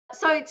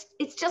So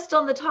it's just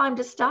on the time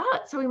to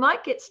start. So we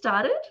might get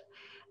started.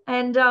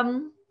 And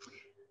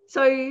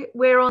so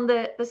we're on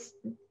the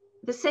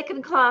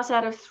second class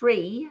out of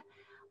 3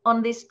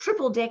 on this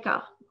triple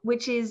decker,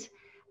 which is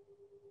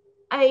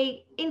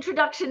a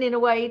introduction in a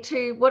way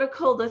to what are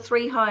called the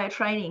 3 higher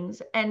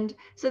trainings. And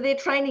so they're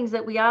trainings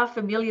that we are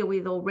familiar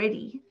with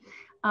already,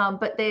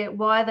 but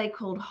why are they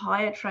called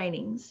higher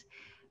trainings?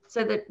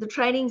 So that the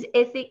trainings,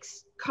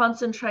 ethics,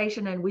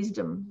 concentration, and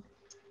wisdom.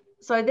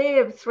 So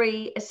they're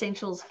 3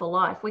 essentials for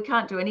life. We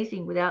can't do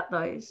anything without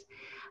those.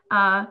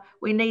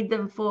 We need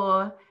them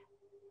for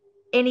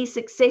any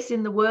success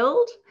in the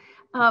world.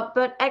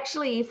 But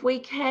actually, if we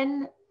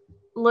can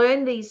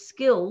learn these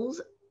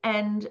skills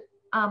and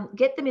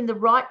get them in the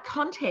right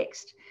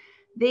context,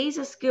 these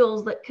are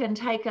skills that can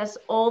take us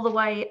all the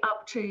way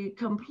up to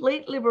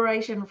complete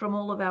liberation from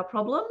all of our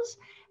problems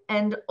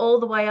and all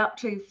the way up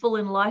to full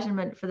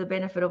enlightenment for the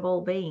benefit of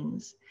all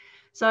beings.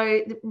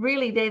 So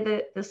really,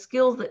 they're the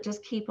skills that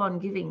just keep on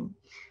giving.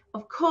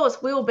 Of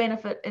course, we'll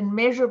benefit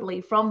immeasurably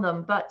from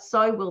them, but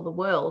so will the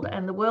world.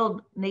 And the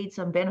world needs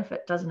some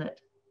benefit, doesn't it?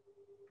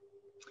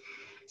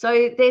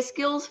 So they're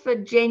skills for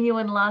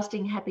genuine,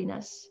 lasting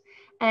happiness.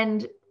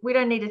 And we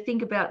don't need to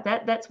think about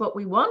that. That's what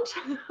we want,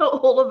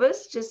 all of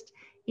us, just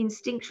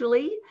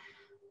instinctually.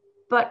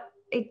 But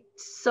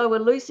it's so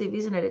elusive,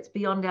 isn't it? It's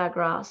beyond our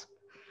grasp.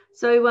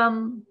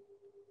 So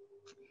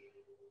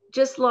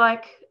just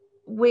like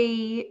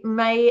we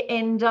may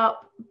end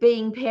up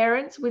being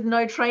parents with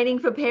no training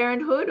for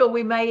parenthood, or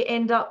we may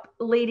end up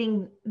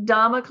leading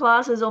Dharma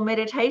classes or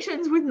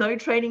meditations with no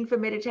training for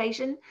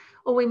meditation,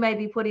 or we may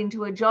be put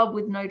into a job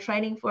with no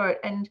training for it,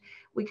 and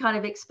we kind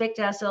of expect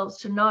ourselves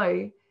to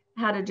know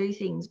how to do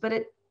things,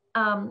 but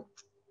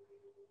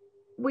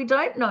we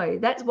don't know.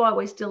 That's why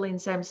we're still in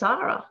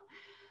samsara.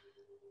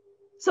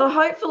 So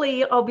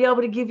hopefully I'll be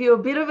able to give you a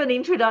bit of an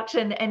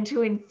introduction and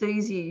to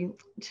enthuse you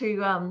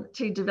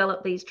to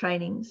develop these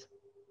trainings.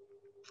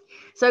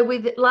 So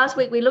last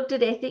week we looked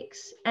at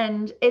ethics,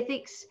 and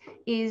ethics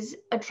is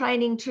a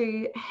training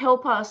to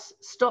help us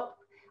stop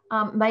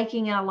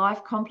making our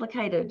life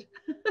complicated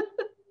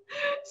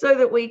so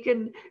that we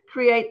can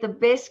create the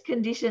best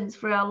conditions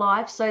for our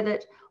life, so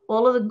that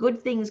all of the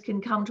good things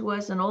can come to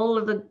us and all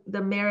of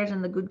the merit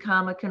and the good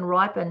karma can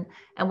ripen,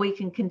 and we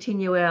can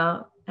continue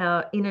our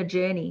inner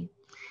journey.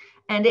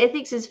 And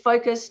ethics is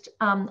focused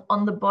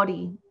on the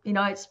body. You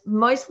know, it's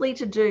mostly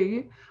to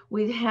do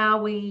with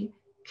how we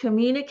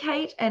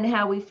communicate and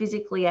how we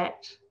physically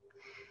act.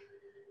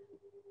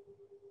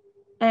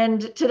 And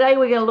today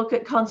we're going to look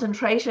at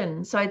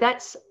concentration. So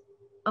that's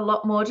a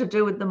lot more to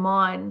do with the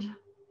mind.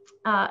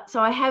 So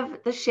I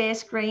have the share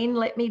screen.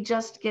 Let me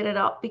just get it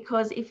up,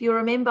 because if you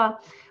remember,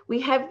 we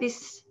have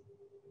this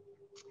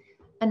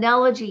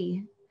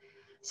analogy.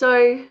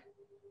 So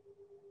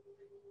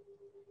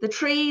the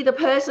tree, the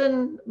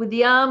person with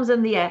the arms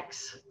and the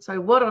axe. So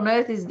what on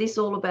earth is this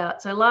all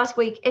about? So last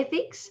week,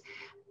 ethics,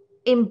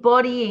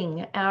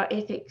 embodying our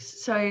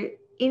ethics. So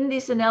in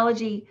this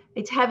analogy,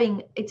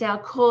 it's our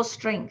core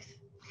strength.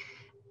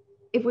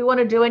 If we want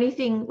to do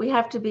anything, we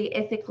have to be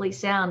ethically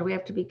sound. We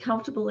have to be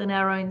comfortable in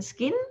our own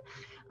skin,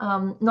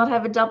 not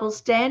have a double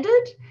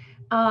standard.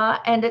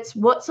 And it's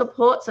what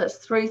supports us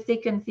through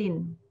thick and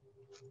thin,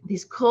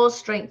 this core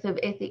strength of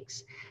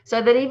ethics.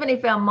 So that even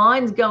if our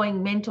mind's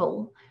going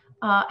mental,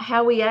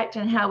 how we act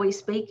and how we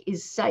speak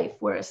is safe.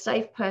 We're a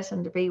safe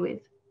person to be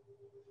with.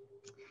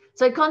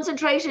 So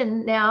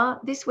concentration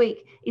now, this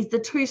week, is the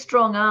 2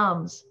 strong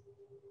arms.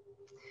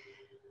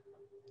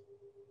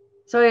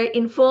 So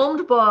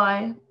informed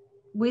by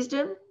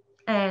wisdom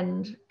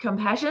and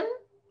compassion,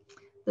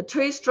 the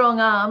 2 strong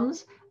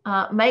arms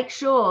make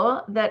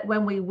sure that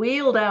when we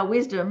wield our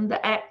wisdom,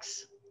 the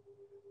axe,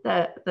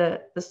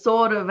 the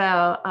sword of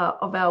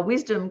our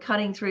wisdom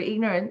cutting through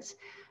ignorance,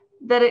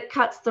 that it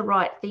cuts the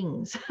right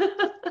things.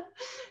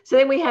 So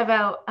then we have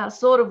our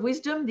sword of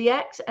wisdom, the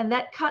axe, and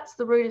that cuts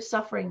the root of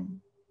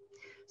suffering.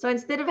 So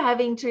instead of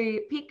having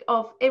to pick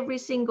off every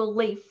single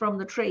leaf from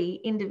the tree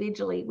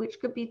individually, which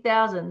could be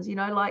thousands, you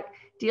know, like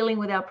dealing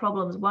with our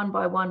problems one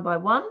by one by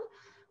one,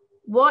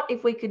 what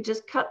if we could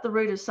just cut the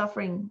root of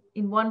suffering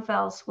in one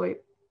foul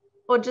swoop,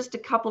 or just a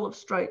couple of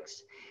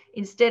strokes,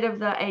 instead of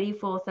the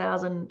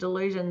 84,000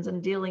 delusions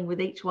and dealing with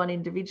each one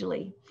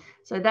individually?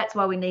 So that's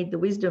why we need the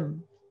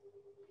wisdom.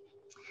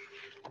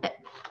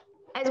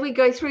 As we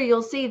go through,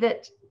 you'll see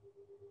that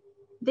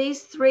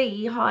these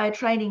 3 higher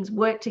trainings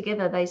work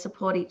together. They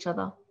support each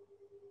other.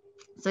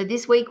 So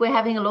this week we're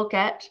having a look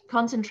at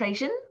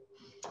concentration,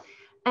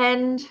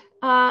 and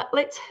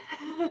let's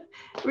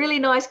really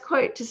nice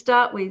quote to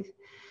start with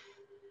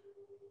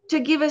to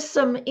give us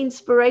some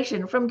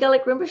inspiration from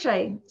Gelek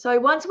Rinpoche. So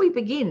once we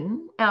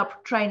begin our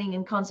training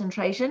in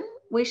concentration,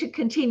 we should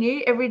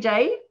continue every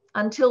day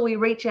until we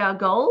reach our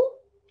goal.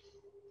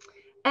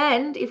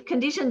 And if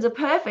conditions are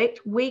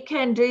perfect, we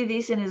can do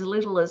this in as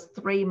little as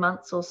 3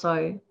 months or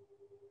so.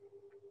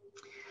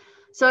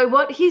 So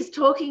what he's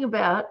talking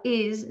about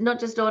is not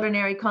just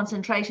ordinary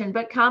concentration,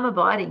 but calm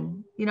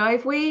abiding. You know,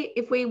 if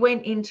we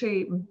went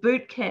into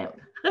boot camp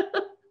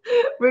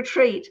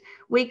retreat,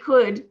 we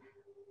could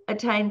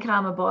attain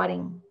calm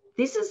abiding.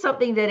 This is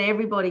something that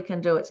everybody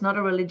can do. It's not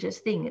a religious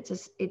thing.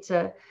 It's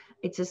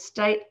a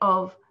state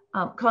of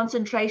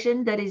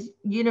concentration that is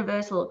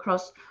universal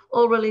across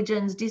all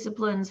religions,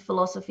 disciplines,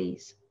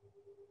 philosophies.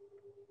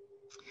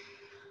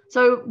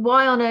 So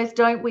why on earth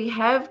don't we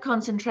have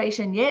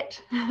concentration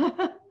yet?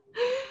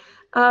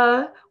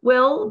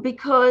 Well,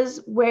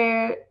 because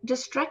we're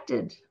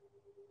distracted.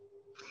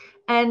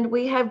 And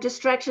we have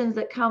distractions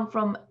that come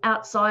from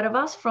outside of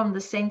us, from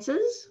the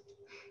senses,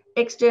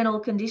 external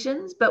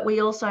conditions, but we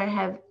also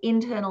have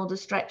internal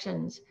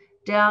distractions,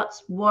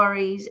 doubts,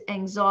 worries,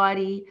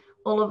 anxiety,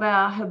 all of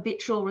our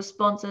habitual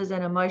responses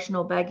and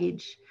emotional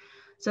baggage.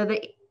 So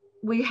that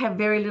we have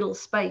very little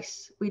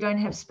space. We don't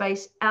have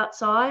space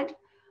outside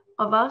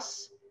of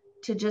us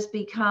to just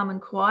be calm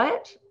and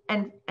quiet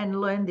and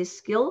learn this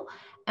skill.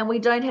 And we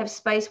don't have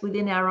space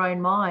within our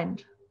own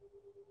mind.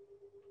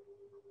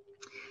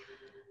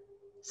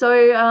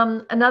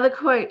 So another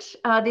quote,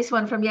 this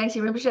one from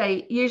Yangtze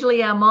Rinpoche,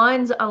 usually our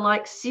minds are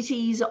like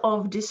cities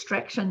of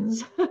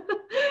distractions,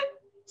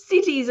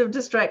 cities of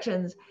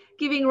distractions,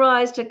 giving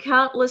rise to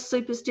countless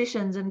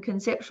superstitions and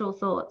conceptual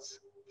thoughts.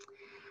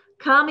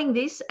 Calming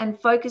this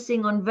and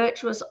focusing on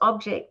virtuous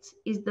objects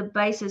is the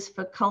basis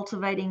for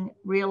cultivating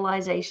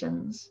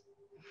realizations.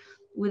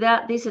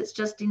 Without this, it's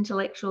just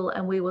intellectual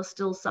and we will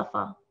still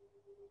suffer.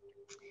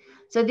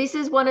 So this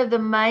is one of the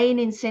main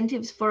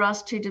incentives for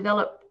us to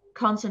develop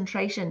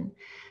concentration,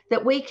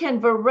 that we can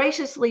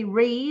voraciously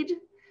read,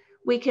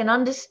 we can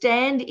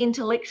understand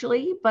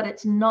intellectually, but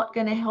it's not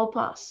going to help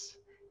us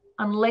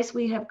unless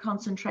we have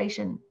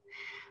concentration.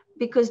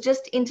 Because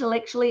just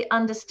intellectually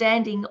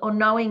understanding or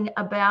knowing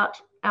about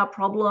our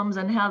problems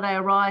and how they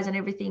arise and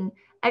everything,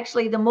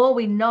 actually the more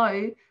we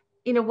know,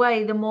 in a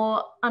way, the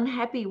more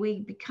unhappy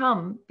we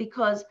become,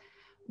 because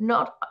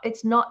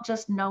it's not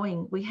just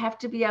knowing. We have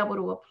to be able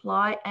to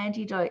apply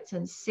antidotes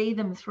and see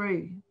them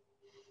through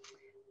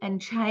and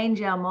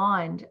change our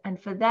mind.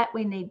 And for that,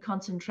 we need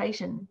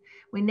concentration.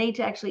 We need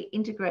to actually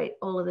integrate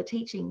all of the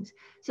teachings.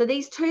 So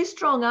these two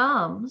strong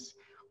arms,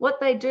 what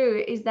they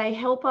do is they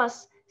help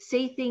us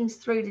see things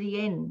through to the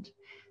end.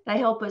 They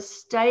help us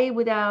stay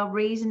with our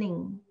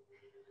reasoning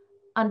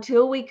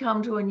until we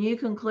come to a new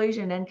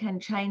conclusion and can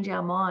change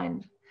our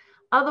mind.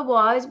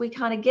 Otherwise, we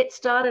kind of get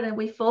started and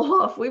we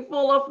fall off. We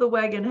fall off the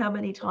wagon how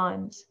many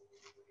times?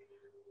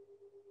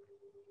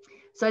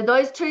 So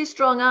those two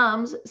strong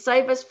arms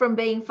save us from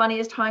being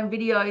funniest home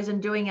videos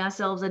and doing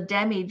ourselves a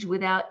damage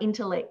with our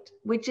intellect,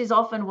 which is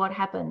often what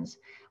happens.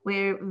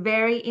 We're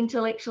very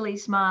intellectually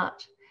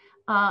smart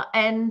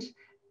and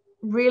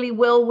really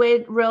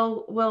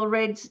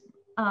well-read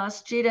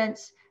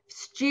students,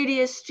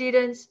 studious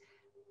students,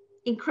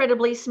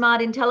 incredibly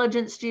smart,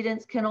 intelligent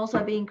students can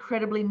also be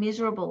incredibly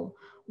miserable.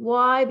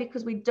 Why?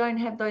 Because we don't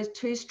have those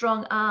two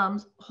strong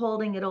arms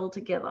holding it all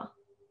together.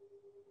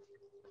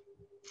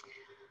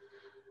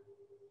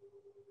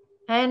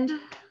 And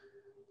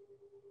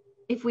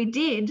if we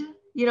did,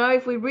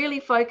 if we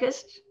really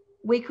focused,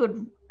 we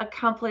could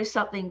accomplish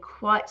something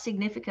quite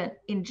significant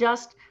in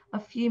just a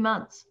few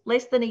months,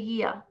 less than a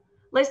year,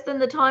 less than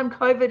the time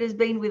COVID has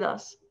been with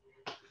us.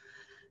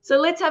 So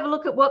let's have a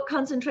look at what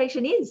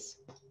concentration is.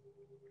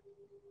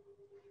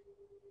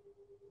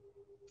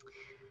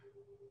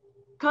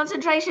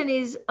 Concentration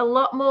is a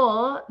lot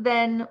more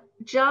than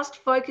just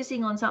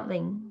focusing on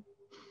something,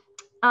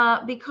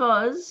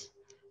 because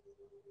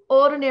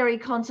ordinary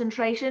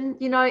concentration,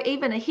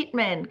 even a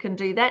hitman can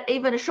do that.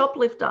 Even a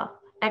shoplifter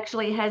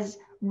actually has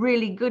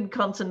really good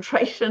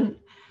concentration.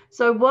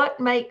 So what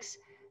makes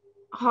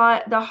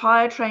the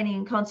higher training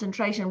in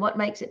concentration, what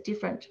makes it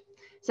different?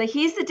 So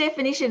here's the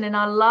definition, and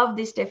I love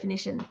this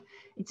definition.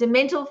 It's a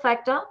mental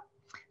factor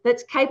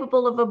that's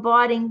capable of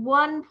abiding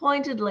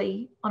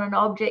one-pointedly on an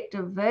object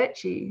of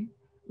virtue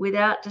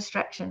without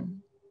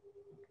distraction.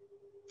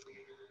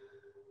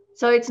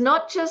 So it's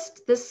not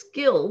just the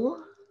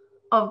skill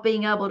of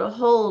being able to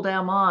hold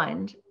our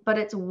mind, but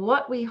it's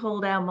what we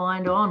hold our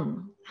mind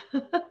on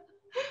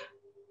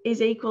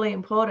is equally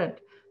important.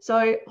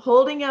 So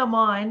holding our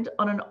mind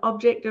on an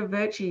object of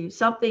virtue,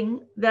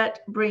 something that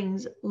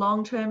brings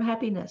long-term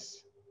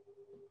happiness.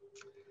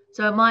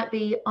 So it might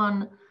be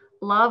on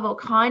love or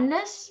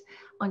kindness,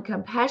 on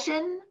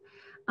compassion,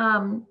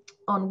 on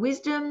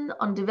wisdom,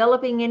 on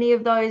developing any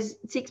of those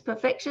 6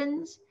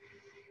 perfections.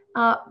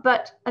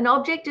 But an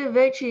object of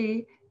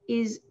virtue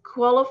is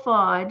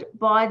qualified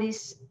by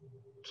this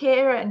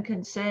care and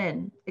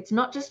concern. It's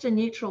not just a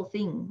neutral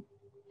thing.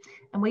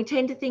 And we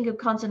tend to think of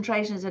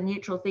concentration as a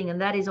neutral thing,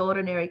 and that is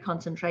ordinary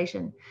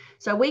concentration.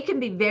 So we can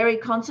be very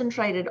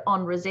concentrated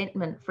on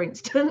resentment, for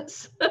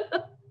instance.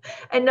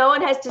 And no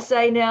one has to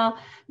say, now,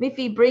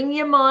 Miffi, bring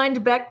your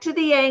mind back to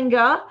the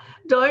anger.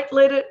 Don't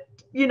let it,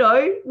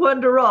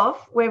 wander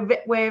off.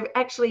 We're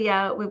actually,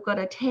 we've got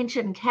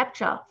attention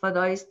capture for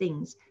those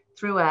things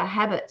through our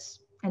habits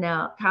and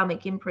our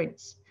karmic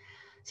imprints.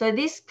 So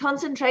this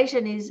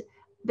concentration is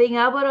being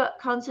able to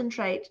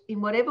concentrate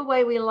in whatever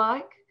way we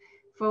like,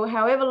 for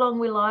however long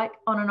we like,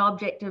 on an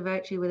object of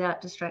virtue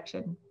without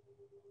distraction.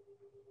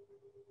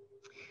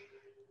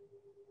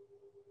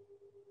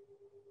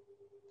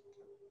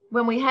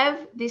 when we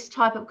have this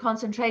type of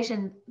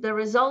concentration, the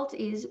result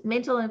is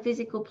mental and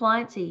physical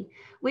pliancy,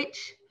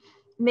 which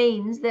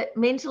means that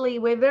mentally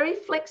we're very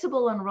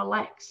flexible and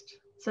relaxed.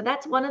 So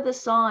that's one of the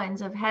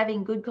signs of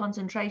having good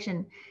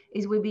concentration,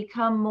 is we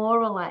become more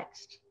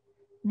relaxed,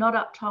 not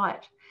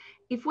uptight.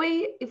 If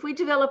we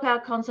develop our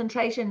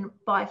concentration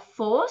by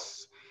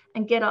force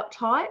and get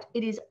uptight,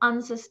 it is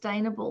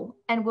unsustainable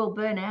and we'll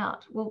burn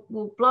out.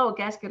 We'll blow a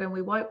gasket and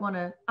we won't want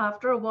to,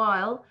 after a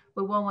while,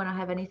 we won't want to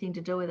have anything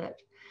to do with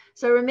it.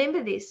 So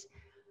remember this,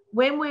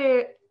 when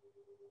we're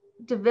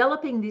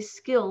developing this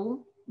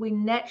skill, we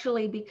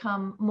naturally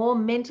become more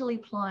mentally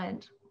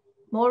pliant,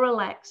 more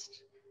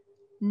relaxed,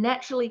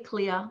 naturally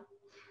clear,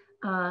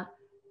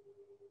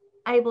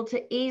 able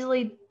to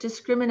easily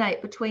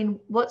discriminate between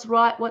what's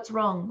right, what's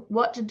wrong,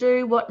 what to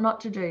do, what not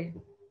to do.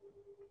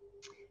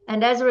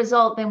 And as a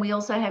result, then we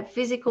also have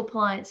physical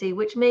pliancy,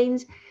 which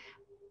means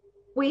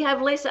we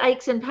have less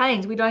aches and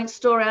pains. We don't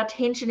store our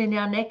tension in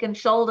our neck and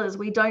shoulders.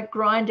 We don't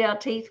grind our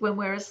teeth when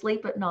we're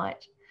asleep at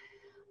night,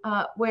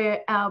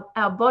 where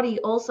our body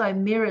also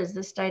mirrors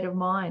the state of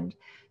mind.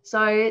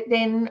 So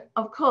then,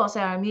 of course,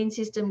 our immune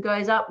system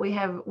goes up. We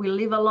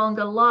live a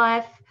longer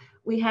life.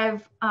 We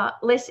have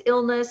less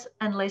illness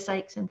and less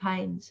aches and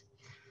pains.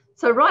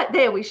 So right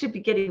there, we should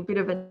be getting a bit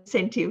of an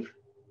incentive.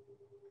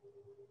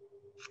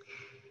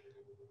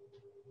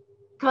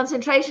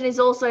 Concentration is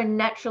also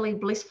naturally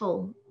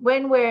blissful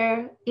when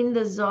we're in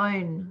the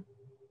zone,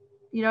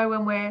 you know,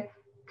 when we're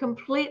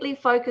completely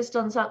focused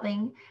on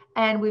something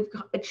and we've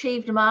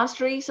achieved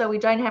mastery, so we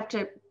don't have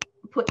to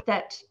put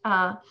that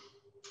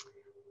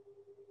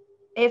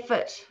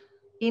effort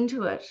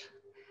into it.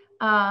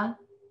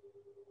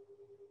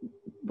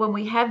 When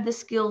we have the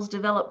skills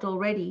developed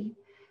already,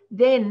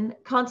 then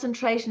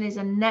concentration is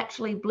a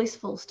naturally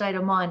blissful state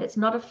of mind. It's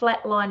not a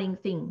flatlining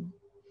thing.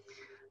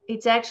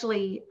 It's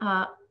actually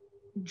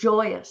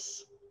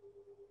joyous.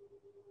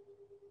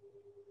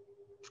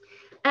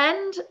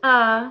 And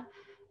our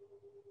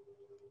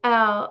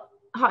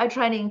higher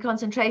training and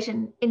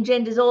concentration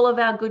engenders all of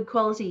our good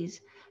qualities.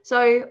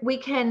 So we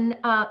can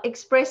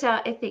express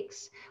our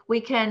ethics.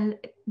 We can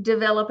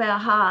develop our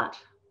heart.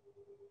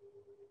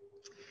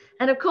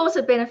 And of course,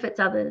 it benefits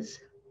others.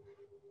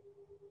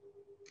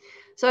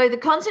 So the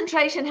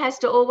concentration has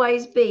to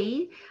always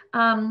be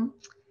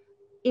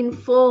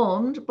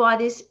informed by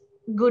this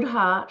good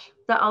heart,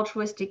 the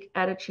altruistic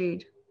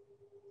attitude.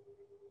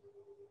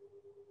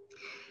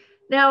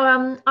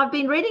 Now, I've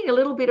been reading a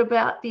little bit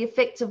about the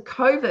effects of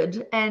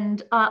COVID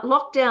and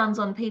lockdowns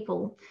on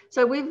people.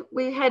 So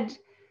we've had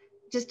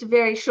just a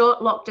very short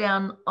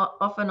lockdown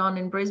off and on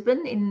in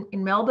Brisbane.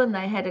 In Melbourne,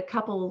 they had a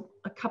couple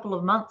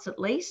of months at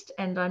least.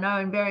 And I know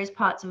in various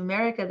parts of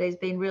America, there's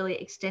been really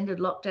extended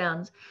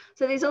lockdowns.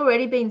 So there's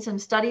already been some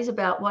studies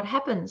about what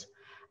happens.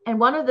 And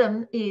one of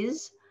them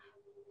is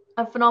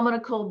a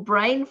phenomenon called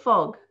brain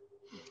fog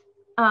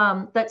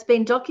that's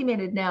been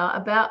documented now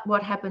about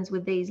what happens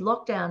with these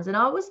lockdowns. And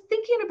I was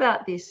thinking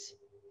about this.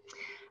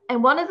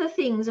 And one of the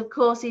things, of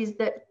course, is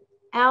that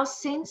our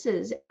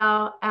senses,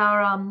 our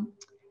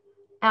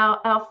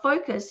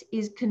focus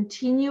is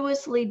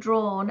continuously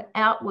drawn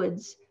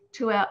outwards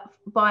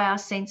by our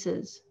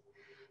senses.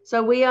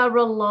 So we are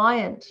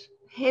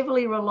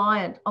heavily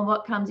reliant on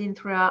what comes in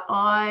through our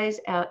eyes,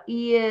 our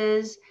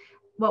ears,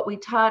 what we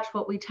touch,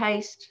 what we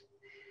taste.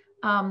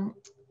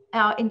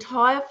 Our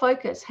entire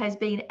focus has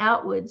been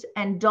outwards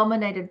and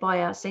dominated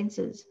by our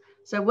senses.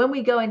 So when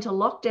we go into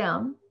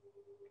lockdown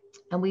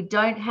and we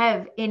don't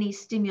have any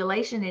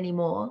stimulation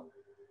anymore,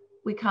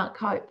 we can't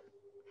cope.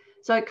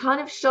 So it kind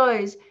of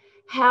shows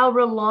how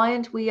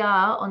reliant we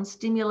are on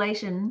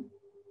stimulation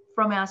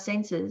from our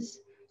senses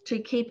to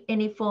keep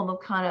any form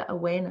of kind of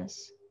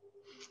awareness.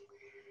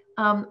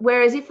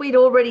 Whereas if we'd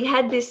already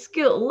had this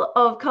skill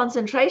of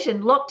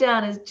concentration,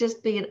 lockdown has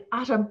just been an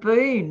utter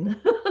boon.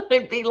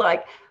 It'd be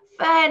like,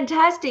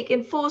 fantastic,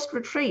 enforced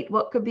retreat,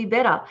 what could be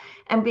better?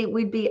 And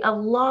we'd be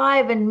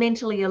alive and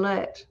mentally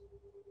alert.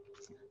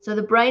 So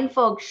the brain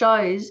fog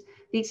shows,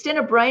 the extent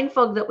of brain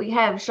fog that we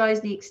have shows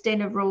the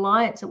extent of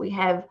reliance that we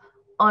have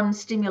on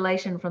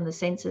stimulation from the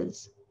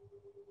senses.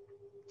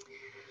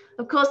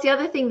 Of course, the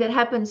other thing that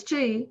happens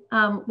too,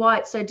 why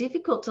it's so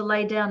difficult to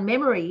lay down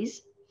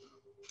memories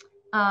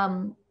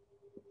when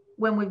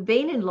we've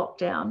been in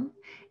lockdown,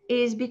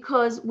 is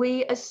because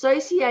we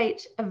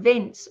associate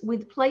events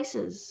with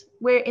places.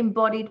 We're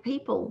embodied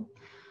people.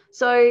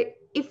 So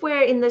if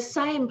we're in the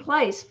same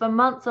place for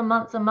months and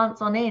months and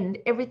months on end,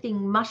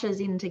 everything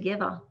mushes in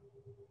together.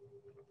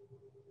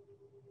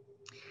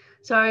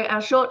 So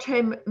our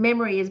short-term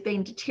memory has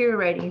been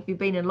deteriorating if you've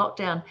been in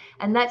lockdown.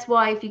 And that's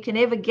why if you can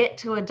ever get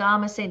to a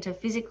Dharma center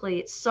physically,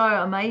 it's so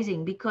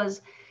amazing,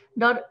 because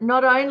not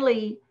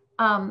only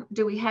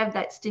do we have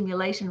that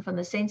stimulation from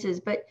the senses,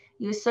 but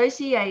you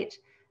associate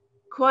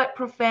quite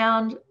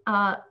profound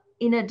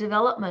inner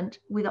development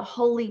with a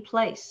holy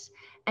place,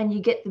 and you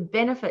get the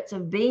benefits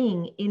of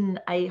being in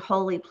a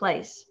holy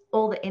place,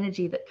 all the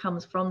energy that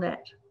comes from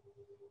that.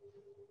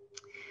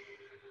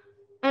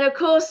 And of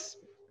course,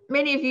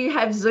 many of you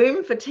have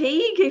Zoom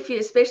fatigue,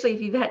 especially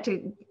if you've had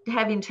to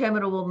have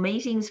interminable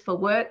meetings for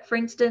work, for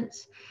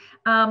instance.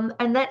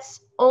 And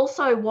that's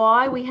also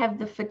why we have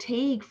the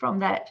fatigue from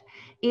that,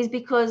 is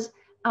because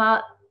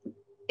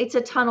it's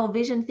a tunnel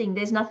vision thing.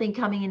 There's nothing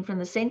coming in from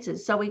the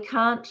senses. So we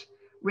can't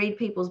read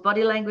people's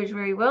body language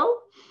very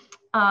well.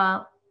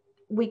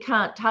 We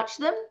can't touch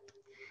them.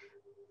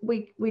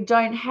 We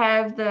don't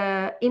have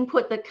the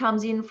input that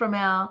comes in from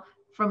our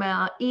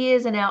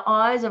ears and our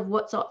eyes of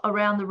what's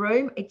around the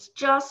room. It's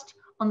just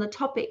on the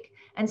topic.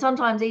 And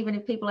sometimes even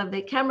if people have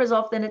their cameras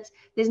off, then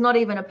there's not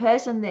even a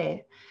person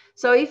there.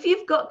 So if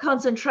you've got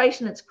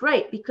concentration, it's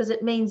great because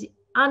it means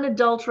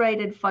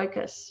unadulterated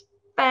focus.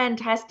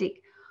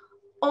 Fantastic.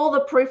 All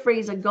the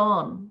peripheries are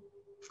gone.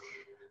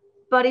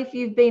 But if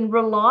you've been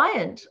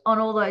reliant on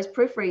all those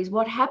peripheries,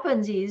 what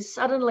happens is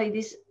suddenly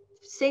this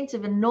sense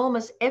of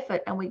enormous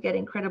effort and we get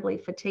incredibly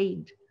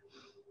fatigued.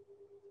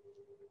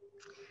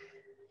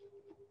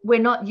 We're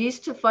not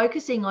used to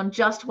focusing on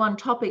just one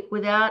topic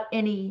without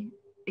any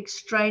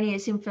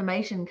extraneous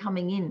information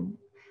coming in.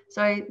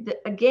 So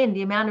again,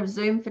 the amount of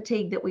Zoom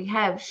fatigue that we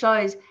have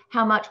shows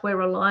how much we're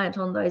reliant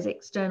on those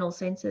external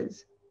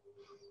senses.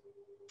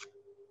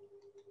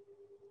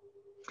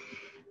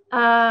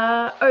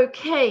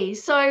 Okay,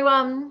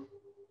 so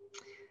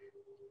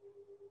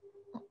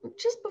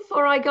just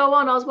before I go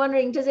on, I was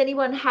wondering, does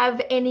anyone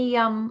have any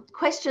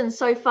questions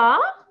so far?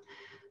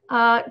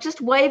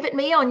 Just wave at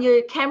me on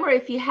your camera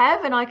if you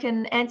have, and I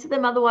can answer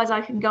them. Otherwise,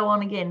 I can go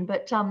on again.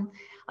 But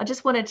I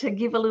just wanted to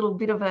give a little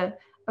bit of a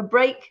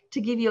break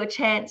to give you a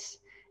chance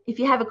if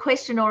you have a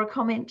question or a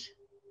comment.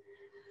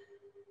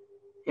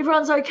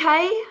 Everyone's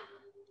okay?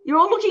 You're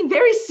all looking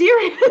very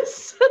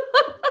serious.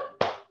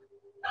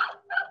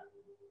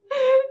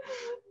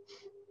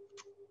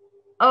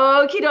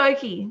 Okie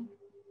dokie.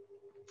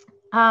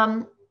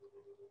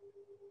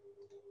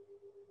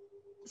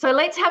 So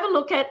let's have a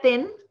look at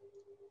then,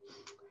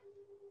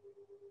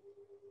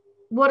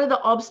 what are the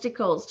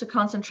obstacles to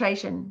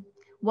concentration?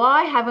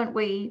 Why haven't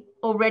we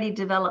already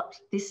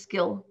developed this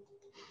skill?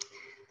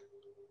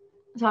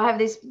 So I have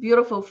this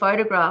beautiful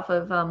photograph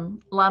of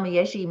Lama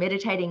Yeshe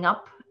meditating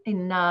up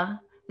in the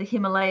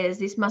Himalayas.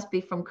 This must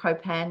be from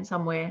Copan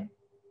somewhere.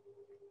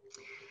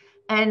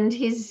 And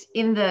he's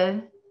in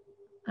the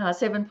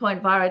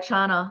 7-point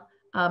Vairocana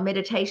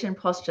meditation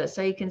posture.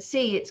 So you can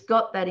see it's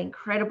got that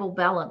incredible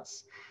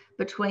balance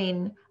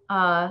between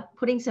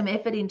putting some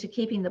effort into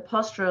keeping the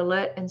posture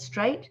alert and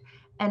straight,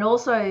 and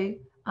also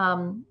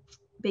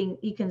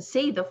you can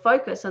see the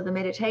focus of the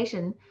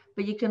meditation,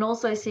 but you can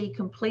also see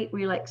complete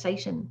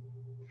relaxation.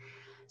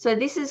 So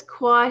this is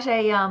quite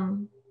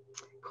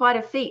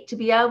a feat to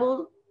be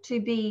able to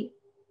be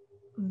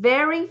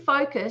very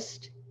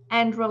focused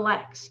and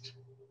relaxed.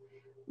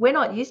 We're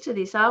not used to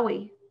this, are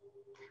we?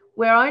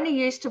 We're only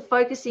used to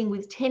focusing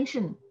with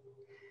tension,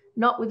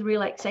 not with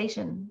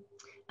relaxation.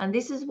 And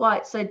this is why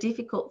it's so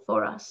difficult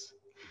for us.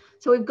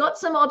 So we've got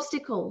some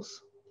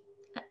obstacles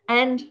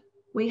and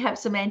we have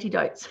some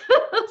antidotes.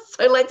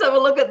 So let's have a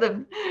look at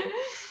them.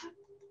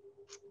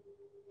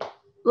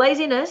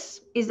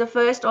 Laziness is the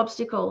first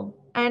obstacle.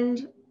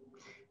 And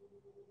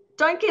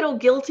don't get all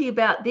guilty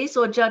about this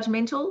or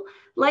judgmental.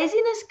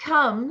 Laziness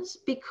comes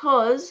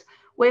because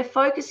we're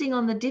focusing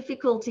on the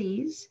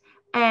difficulties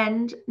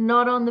and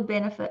not on the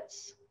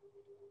benefits.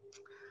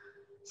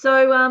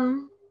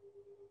 So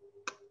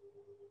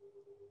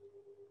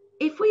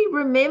if we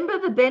remember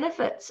the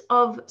benefits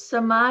of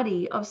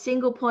samadhi, of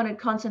single-pointed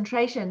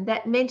concentration,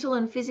 that mental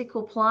and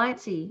physical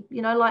pliancy,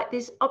 you know, like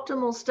this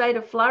optimal state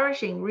of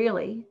flourishing,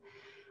 really,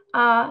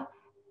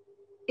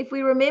 if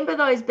we remember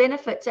those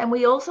benefits and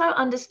we also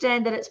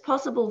understand that it's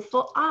possible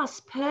for us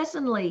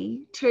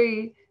personally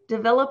to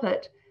develop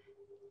it,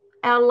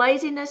 our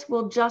laziness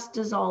will just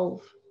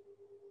dissolve.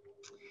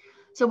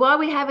 So why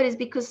we have it is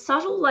because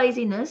subtle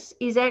laziness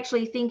is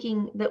actually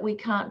thinking that we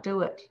can't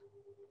do it.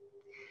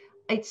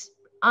 It's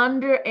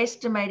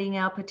underestimating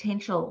our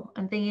potential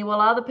and thinking,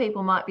 well, other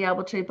people might be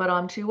able to, but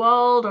I'm too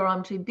old, or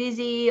I'm too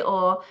busy,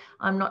 or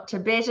I'm not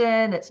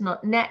Tibetan, it's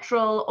not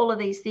natural, all of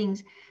these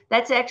things.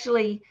 That's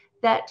actually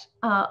that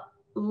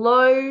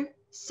low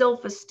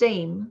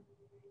self-esteem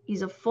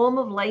is a form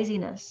of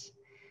laziness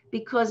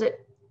because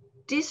it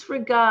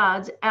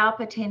disregards our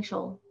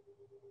potential.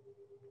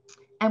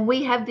 And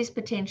we have this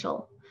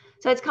potential.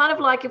 So it's kind of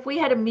like if we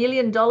had $1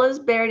 million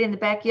buried in the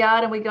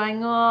backyard and we're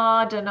going, oh,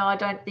 I don't know, I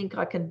don't think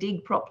I can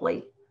dig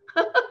properly.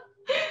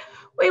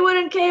 We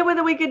wouldn't care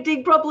whether we could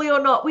dig properly or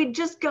not. We'd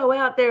just go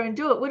out there and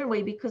do it, wouldn't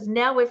we? Because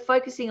now we're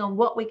focusing on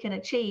what we can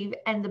achieve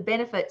and the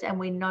benefits, and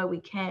we know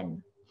we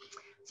can.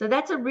 So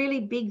that's a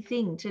really big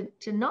thing,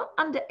 to not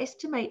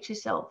underestimate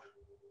yourself.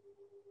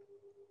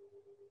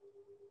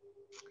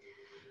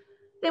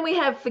 Then we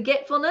have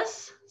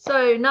forgetfulness.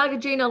 So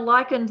Nagarjuna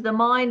likened the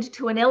mind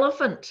to an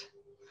elephant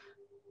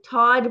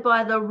tied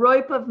by the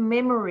rope of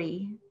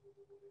memory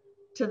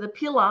to the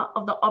pillar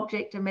of the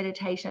object of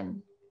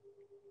meditation.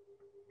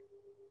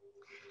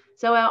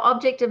 So our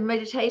object of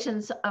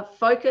meditation's a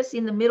focus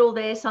in the middle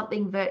there,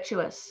 something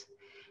virtuous.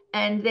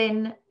 And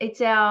then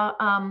it's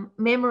our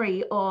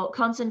memory or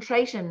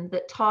concentration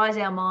that ties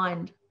our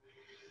mind.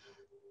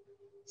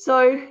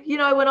 So, you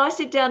know, when I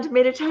sit down to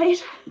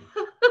meditate,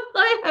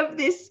 I have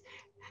this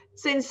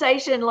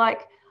sensation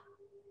like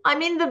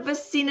I'm in the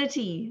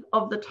vicinity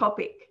of the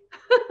topic.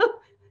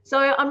 So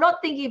I'm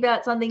not thinking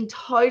about something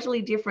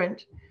totally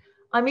different.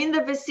 I'm in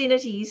the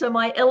vicinity, so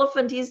my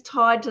elephant is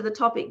tied to the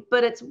topic,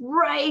 but it's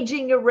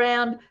raging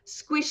around,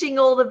 squishing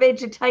all the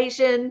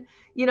vegetation,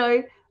 you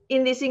know,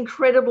 in this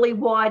incredibly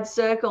wide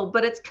circle,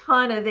 but it's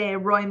kind of there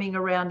roaming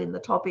around in the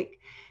topic.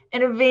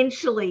 And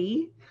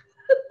eventually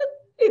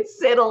it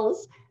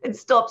settles and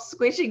stops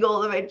squishing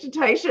all the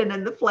vegetation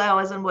and the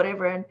flowers and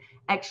whatever, and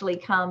actually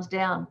calms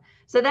down.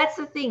 So that's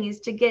the thing, is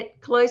to get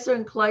closer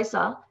and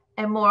closer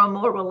and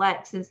more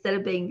relaxed instead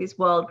of being this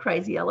wild,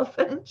 crazy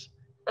elephant.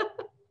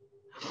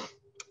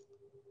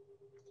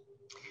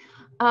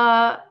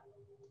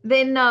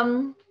 Then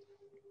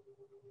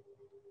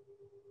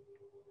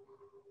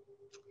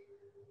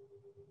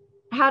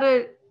how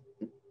to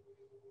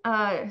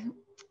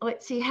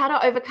let's see, how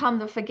to overcome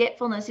the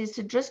forgetfulness is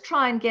to just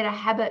try and get a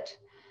habit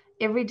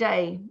every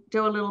day.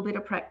 Do a little bit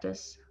of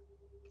practice,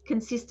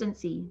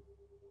 consistency,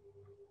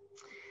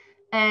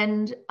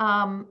 and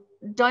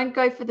don't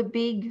go for the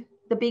big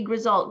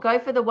result. Go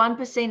for the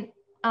 1%.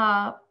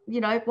 You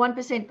know,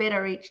 1%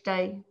 better each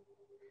day.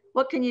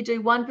 What can you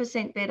do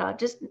 1% better?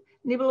 Just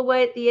nibble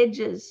away at the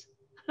edges.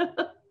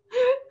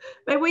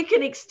 Maybe we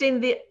can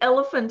extend the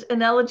elephant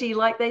analogy,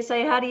 like they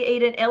say, how do you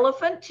eat an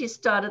elephant? You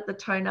start at the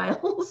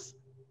toenails.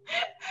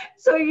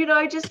 So, you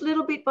know, just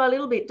little bit by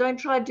little bit. Don't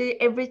try to do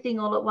everything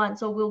all at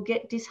once, or we'll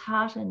get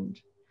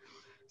disheartened.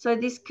 So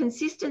this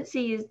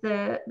consistency is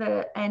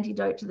the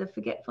antidote to the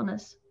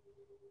forgetfulness.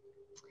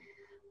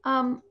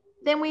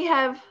 Then we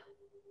have,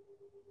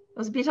 it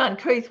was a bit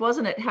uncouth,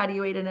 wasn't it? How do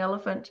you eat an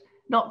elephant?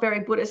 Not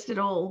very Buddhist at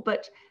all,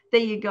 but there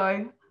you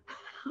go.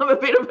 I'm a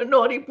bit of a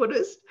naughty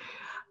Buddhist.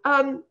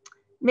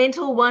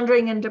 Mental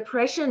wandering and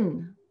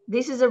depression.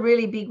 This is a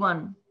really big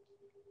one.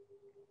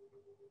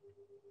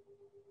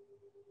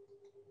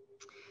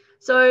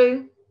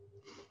 So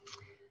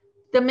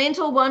the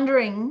mental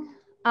wandering,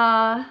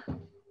 the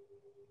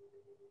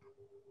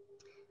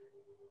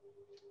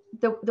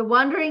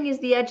wandering is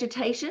the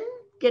agitation,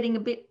 getting a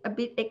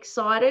bit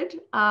excited,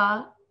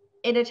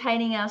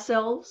 entertaining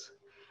ourselves,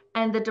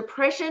 and the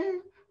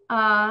depression,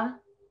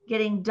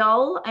 getting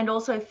dull and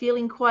also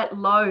feeling quite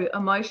low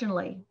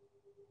emotionally.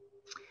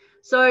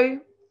 So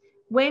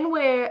when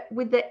we're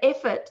with the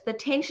effort, the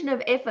tension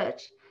of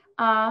effort,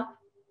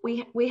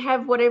 we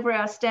have whatever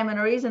our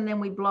stamina is, and then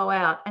we blow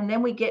out, and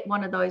then we get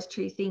one of those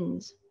two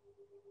things.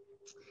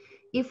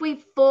 If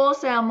we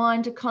force our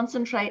mind to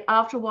concentrate,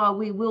 after a while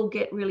we will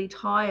get really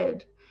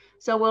tired.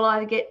 So we'll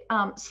either get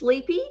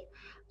sleepy,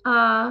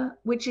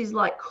 which is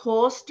like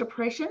coarse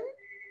depression,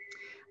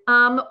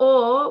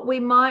 or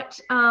we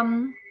might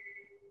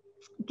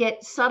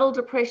get subtle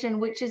depression,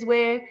 which is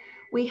where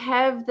we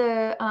have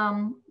the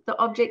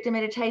object of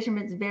meditation,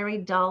 but it's very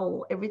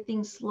dull.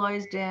 Everything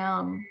slows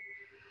down.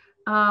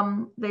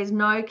 There's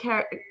no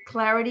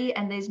clarity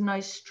and there's no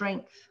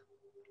strength.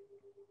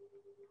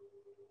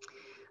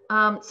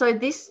 So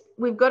this,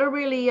 we've got to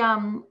really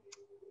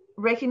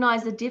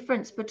recognize the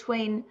difference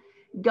between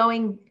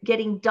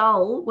getting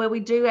dull, where we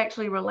do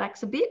actually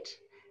relax a bit.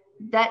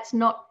 That's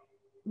not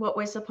what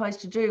we're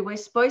supposed to do. We're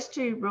supposed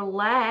to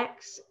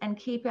relax and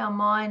keep our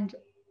mind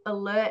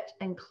alert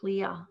and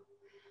clear.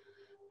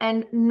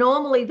 And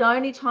normally the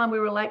only time we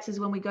relax is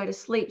when we go to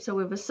sleep. So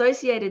we've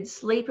associated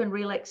sleep and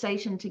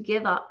relaxation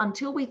together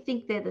until we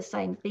think they're the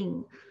same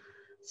thing.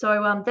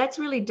 So that's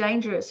really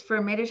dangerous for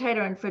a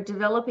meditator and for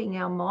developing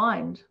our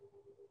mind.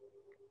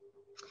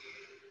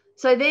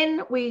 So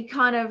then we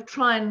kind of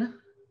try and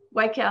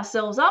wake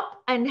ourselves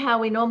up, and how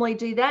we normally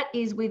do that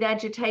is with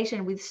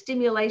agitation, with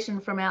stimulation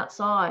from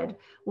outside.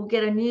 We'll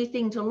get a new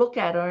thing to look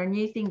at or a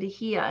new thing to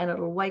hear, and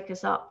it'll wake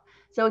us up.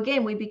 So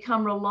again, we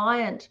become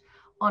reliant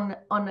on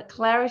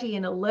clarity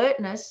and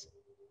alertness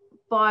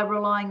by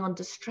relying on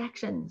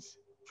distractions.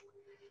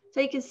 So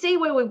you can see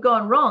where we've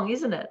gone wrong,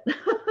 isn't it?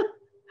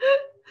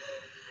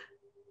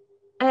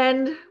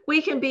 And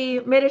we can be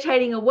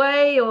meditating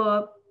away,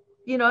 or,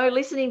 you know,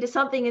 listening to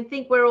something and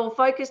think we're all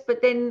focused,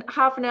 but then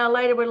half an hour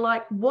later we're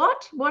like,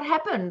 what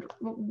happened?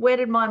 Where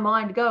did my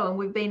mind go? And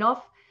we've been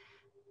off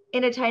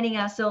entertaining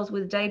ourselves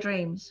with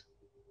daydreams.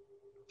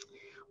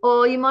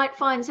 Or you might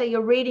find, say,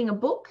 you're reading a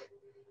book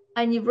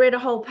and you've read a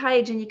whole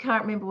page and you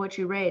can't remember what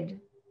you read.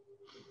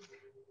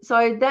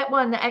 So that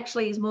one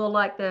actually is more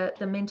like the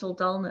mental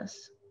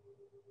dullness.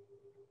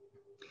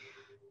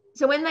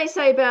 So when they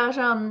say about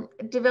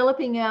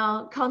developing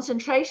our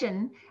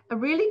concentration, a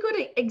really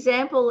good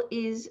example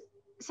is,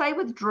 say,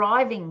 with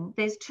driving.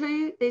 There's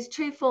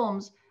two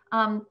forms,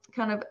 kind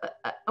of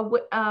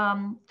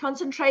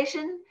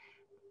concentration,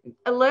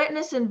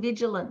 alertness, and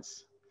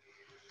vigilance,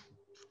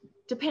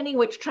 depending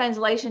which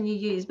translation you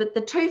use. But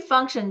the two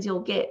functions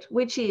you'll get,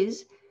 which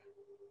is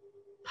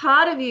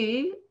part of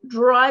you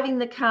driving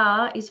the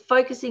car is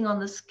focusing on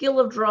the skill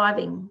of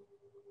driving.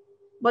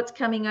 what's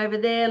coming over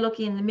there,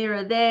 looking in the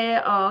mirror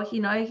there, oh,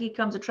 you know, here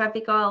comes a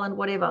traffic island,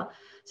 whatever.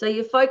 So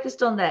you're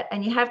focused on that,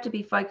 and you have to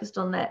be focused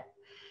on that.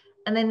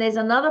 And then there's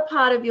another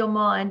part of your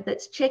mind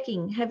that's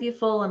checking, have you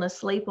fallen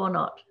asleep or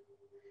not?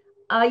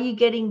 Are you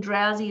getting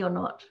drowsy or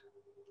not?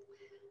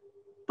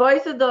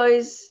 Both of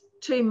those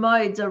two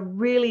modes are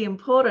really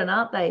important,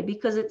 aren't they?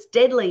 Because it's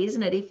deadly,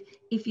 isn't it?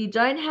 If you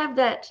don't have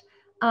that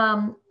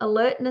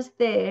alertness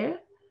there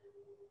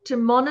to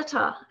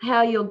monitor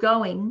how you're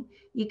going,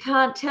 you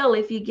can't tell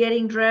if you're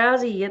getting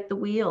drowsy at the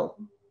wheel.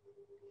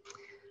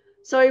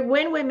 So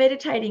when we're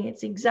meditating,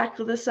 it's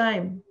exactly the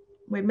same.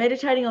 We're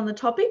meditating on the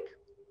topic,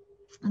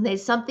 and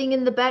there's something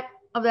in the back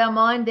of our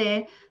mind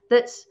there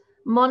that's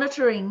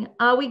monitoring.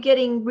 Are we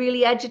getting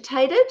really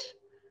agitated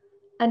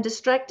and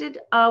distracted?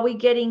 Are we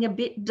getting a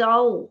bit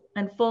dull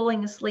and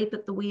falling asleep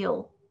at the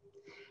wheel?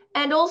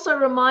 And also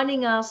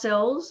reminding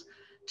ourselves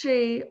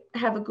to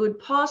have a good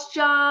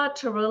posture,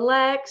 to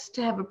relax,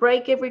 to have a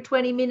break every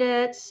 20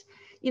 minutes,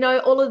 you know,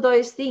 all of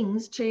those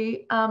things to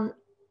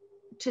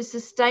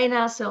sustain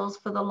ourselves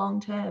for the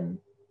long term.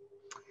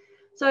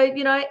 So,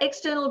 you know,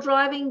 external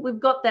driving, we've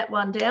got that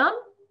one down.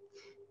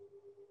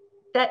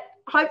 That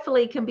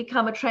hopefully can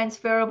become a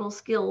transferable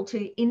skill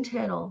to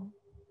internal,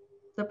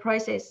 the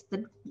process,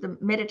 the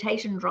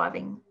meditation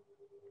driving.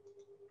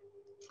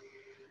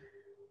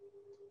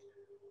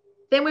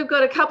 Then we've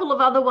got a couple of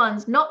other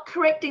ones, not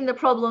correcting the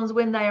problems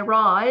when they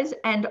arise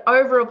and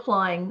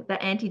over-applying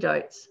the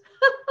antidotes.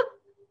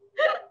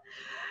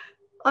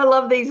 I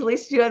love these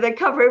lists, you know, they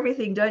cover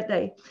everything, don't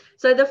they?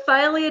 So the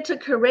failure to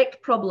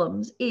correct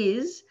problems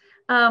is,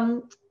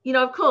 you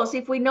know, of course,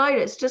 if we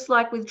notice, just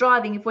like with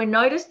driving, if we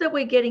notice that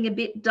we're getting a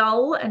bit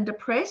dull and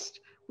depressed,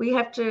 we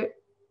have to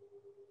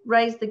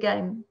raise the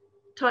game,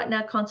 tighten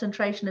our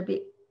concentration a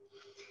bit.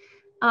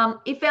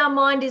 If our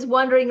mind is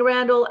wandering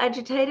around all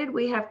agitated,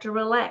 we have to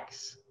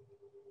relax.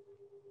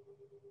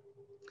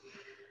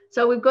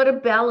 So we've got to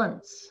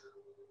balance.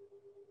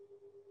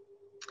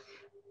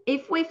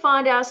 If we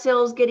find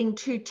ourselves getting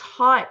too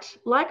tight,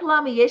 like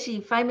Lama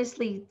Yeshe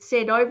famously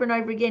said over and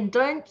over again,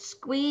 don't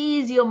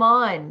squeeze your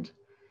mind,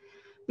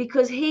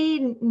 because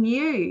he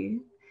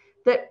knew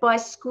that by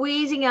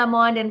squeezing our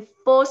mind and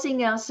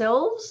forcing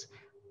ourselves,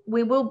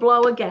 we will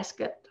blow a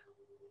gasket.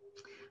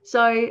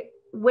 So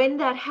when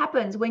that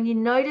happens, when you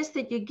notice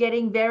that you're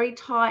getting very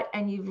tight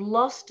and you've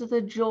lost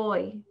the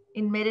joy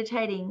in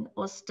meditating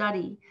or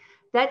study,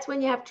 that's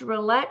when you have to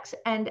relax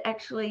and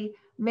actually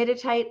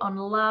meditate on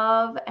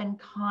love and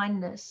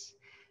kindness,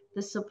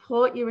 the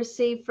support you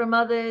receive from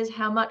others,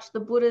 how much the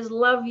Buddhas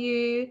love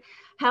you,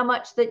 how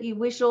much that you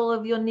wish all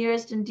of your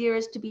nearest and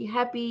dearest to be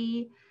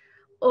happy,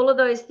 all of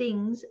those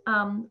things,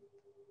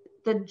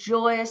 the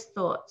joyous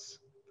thoughts.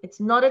 It's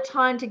not a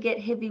time to get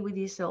heavy with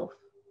yourself.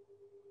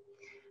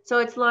 So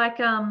it's like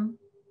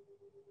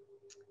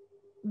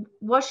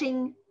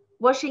washing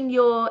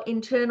your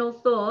internal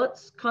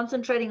thoughts,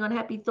 concentrating on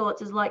happy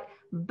thoughts is like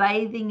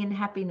bathing in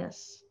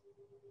happiness.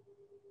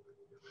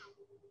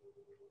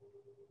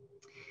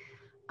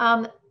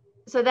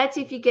 So that's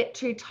if you get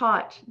too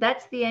tight.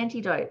 That's the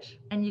antidote,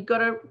 and you've got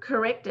to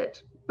correct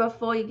it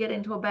before you get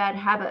into a bad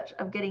habit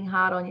of getting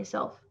hard on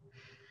yourself.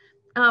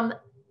 And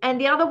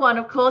the other one,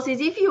 of course,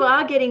 is if you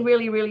are getting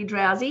really, really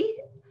drowsy,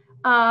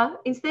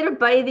 instead of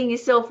bathing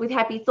yourself with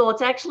happy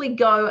thoughts, actually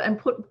go and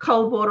put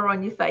cold water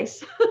on your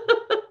face.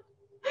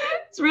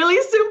 It's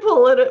really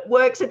simple and it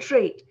works a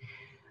treat.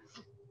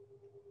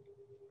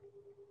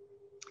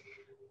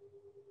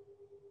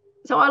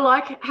 So I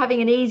like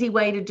having an easy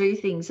way to do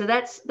things. So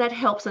that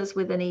helps us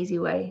with an easy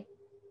way.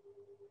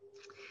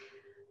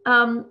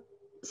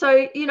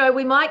 So, you know,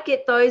 we might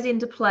get those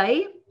into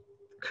play,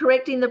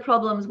 correcting the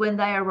problems when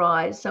they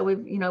arise. So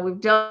we've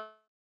dealt,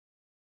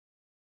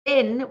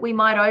 then we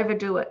might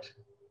overdo it.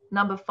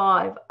 Number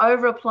 5,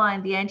 over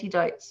applying the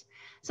antidotes.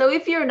 So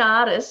if you're an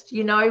artist,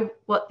 you know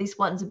what this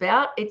one's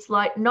about. It's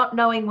like not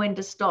knowing when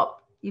to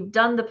stop. You've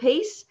done the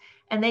piece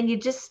and then you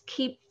just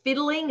keep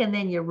fiddling and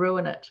then you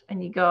ruin it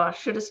and you go, I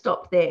should have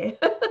stopped there.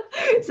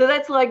 So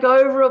that's like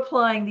over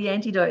applying the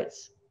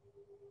antidotes.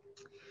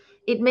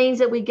 It means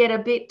that we get a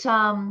bit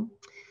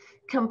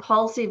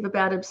compulsive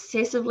about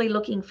obsessively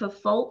looking for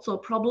faults or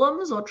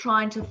problems or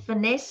trying to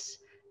finesse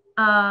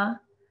our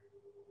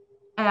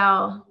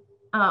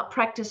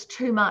practice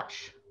too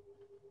much.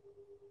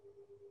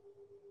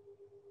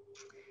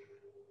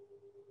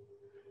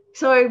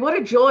 So what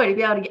a joy to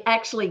be able to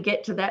actually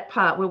get to that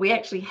part where we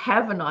actually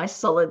have a nice,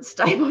 solid,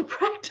 stable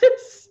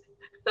practice.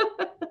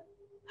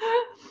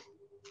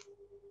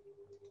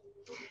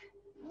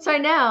 So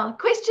now,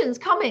 questions,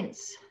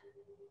 comments.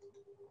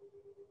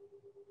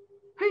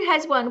 Who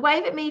has one?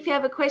 Wave at me if you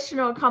have a question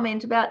or a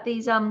comment about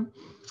these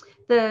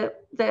the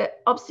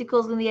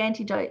obstacles and the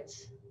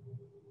antidotes.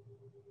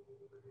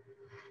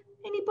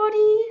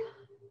 Anybody?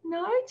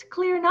 No, it's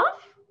clear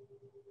enough.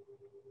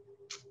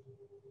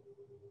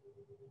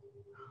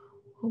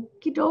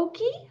 Okie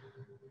dokie.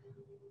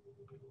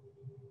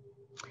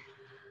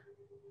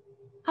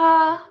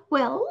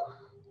 Well,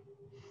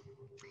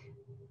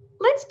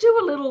 let's do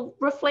a little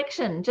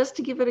reflection just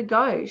to give it a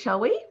go, shall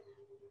we?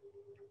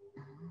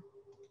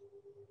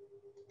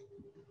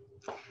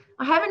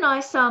 I have a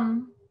nice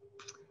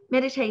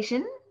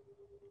meditation.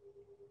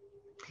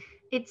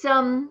 It's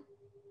not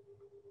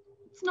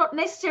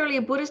necessarily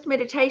a Buddhist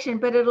meditation,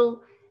 but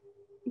it'll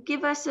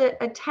give us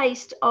a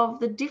taste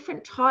of the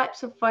different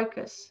types of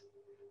focus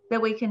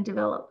that we can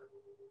develop.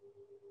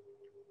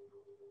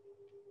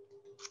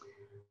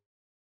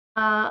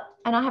 And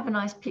I have a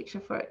nice picture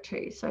for it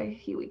too. So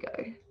here we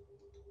go.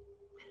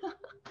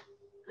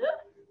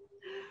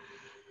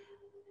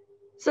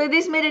 So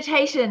this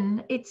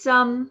meditation, it's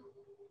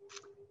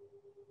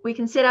we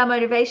can set our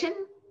motivation.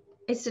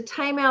 It's to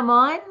tame our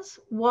minds.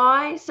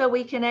 Why? So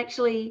we can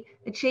actually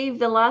achieve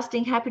the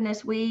lasting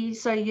happiness we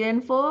so yearn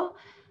for.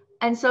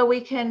 And so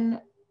we can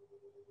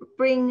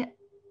bring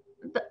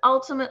the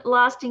ultimate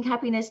lasting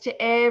happiness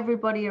to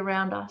everybody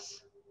around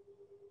us.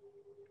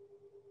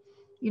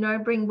 You know,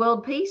 bring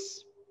world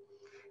peace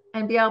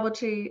and be able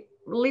to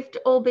lift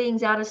all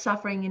beings out of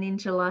suffering and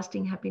into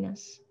lasting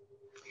happiness.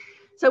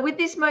 So with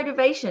this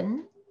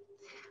motivation,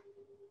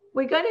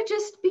 we're going to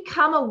just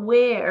become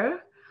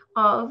aware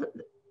of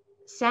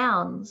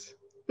sounds,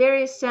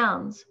 various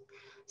sounds.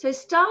 So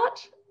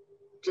start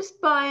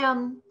just by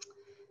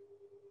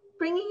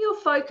bringing your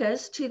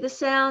focus to the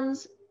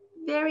sounds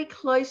very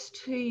close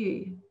to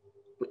you,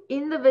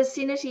 in the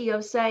vicinity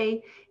of,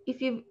 say,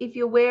 if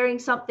you're wearing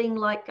something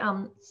like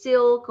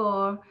silk,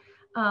 or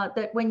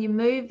that when you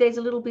move there's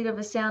a little bit of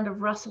a sound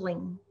of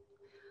rustling,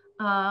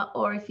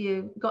 or if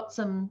you've got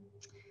some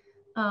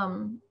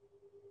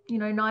you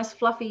know, nice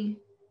fluffy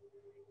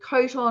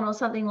coat on or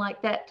something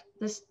like that,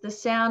 the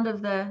sound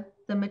of the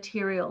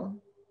material.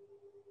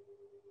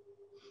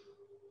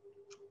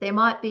 There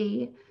might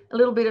be a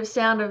little bit of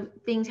sound of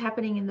things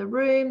happening in the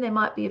room. There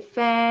might be a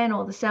fan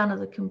or the sound of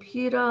the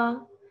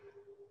computer.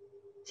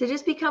 So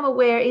just become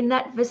aware in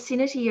that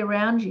vicinity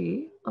around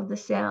you of the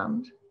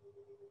sound.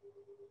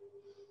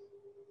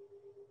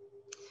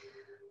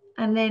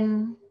 And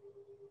then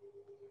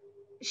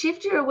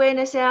shift your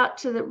awareness out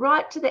to the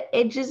right, to the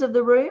edges of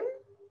the room.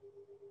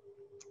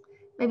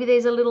 Maybe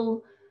there's a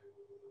little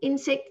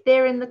insect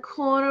there in the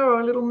corner, or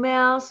a little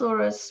mouse,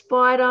 or a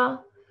spider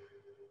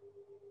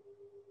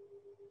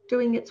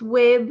doing its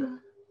web.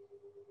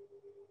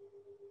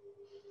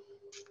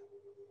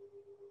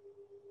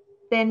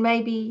 Then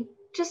maybe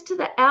just to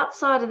the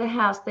outside of the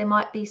house, there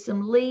might be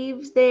some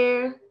leaves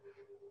there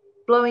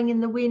blowing in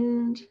the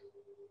wind.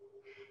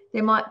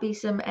 There might be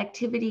some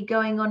activity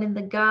going on in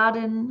the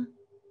garden.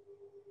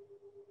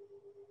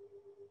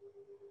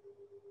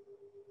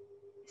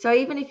 So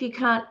even if you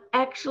can't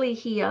actually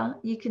hear,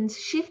 you can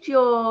shift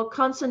your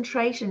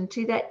concentration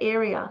to that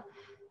area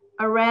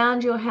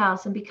around your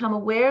house and become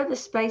aware of the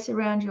space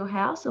around your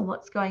house and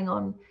what's going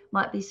on.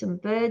 Might be some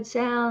bird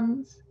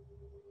sounds.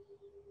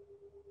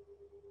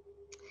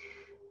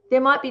 There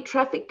might be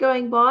traffic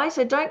going by,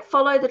 so don't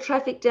follow the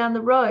traffic down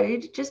the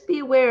road. Just be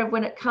aware of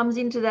when it comes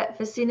into that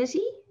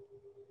vicinity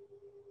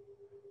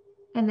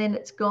and then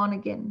it's gone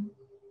again.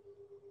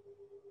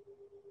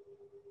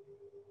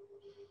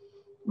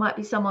 Might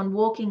be someone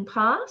walking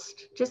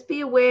past. Just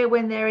be aware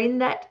when they're in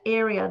that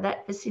area,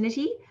 that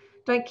vicinity.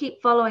 Don't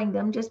keep following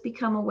them, just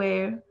become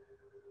aware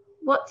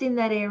what's in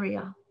that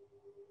area.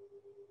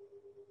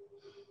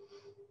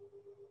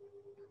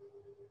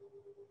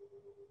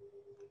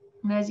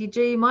 And as you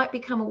do, you might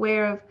become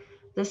aware of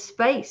the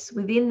space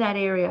within that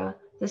area,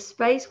 the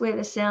space where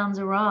the sounds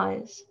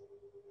arise.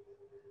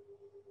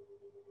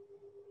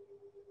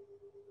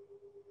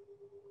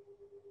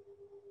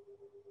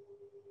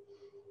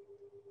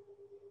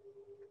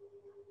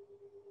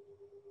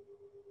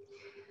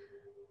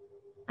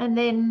 And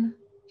then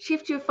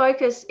shift your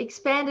focus,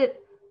 expand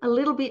it a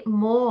little bit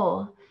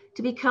more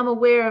to become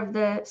aware of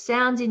the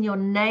sounds in your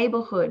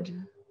neighborhood.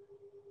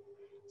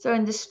 So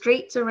in the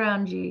streets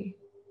around you,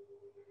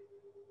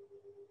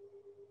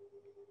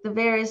 the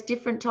various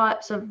different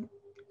types of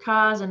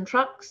cars and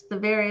trucks, the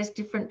various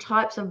different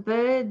types of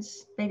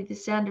birds, maybe the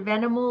sound of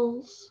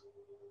animals,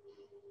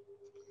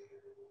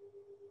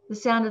 the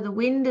sound of the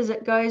wind as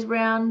it goes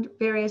round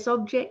various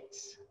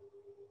objects,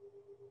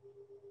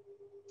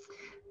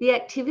 the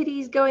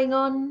activities going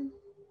on,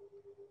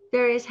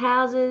 various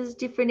houses,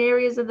 different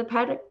areas of the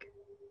paddock.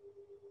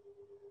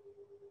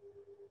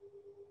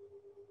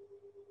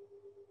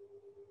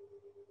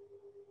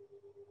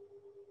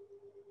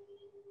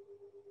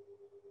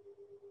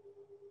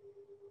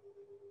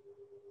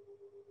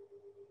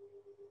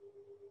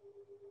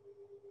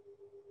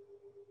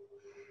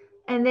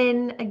 And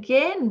then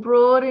again,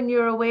 broaden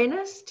your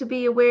awareness to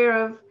be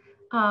aware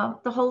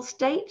of the whole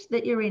state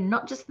that you're in,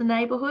 not just the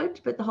neighborhood,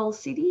 but the whole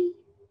city.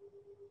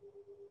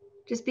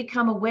 Just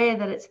become aware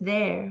that it's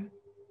there,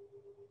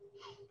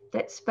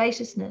 that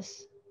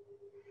spaciousness.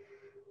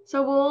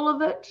 So all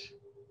of it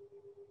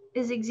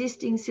is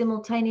existing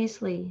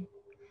simultaneously.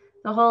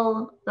 The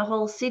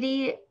whole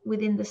city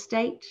within the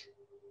state,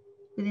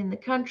 within the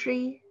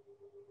country.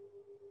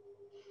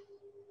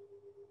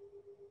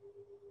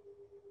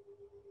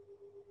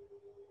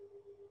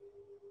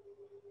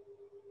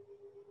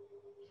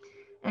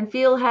 And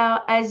feel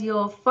how as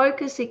your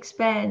focus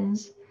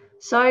expands,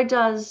 so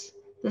does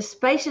the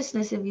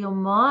spaciousness of your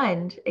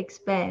mind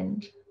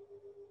expand.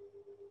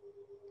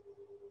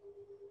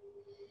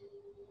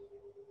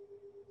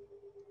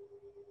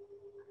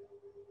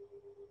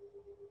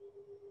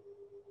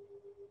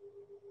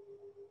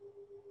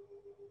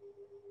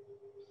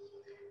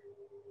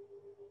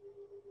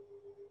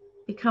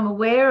 Become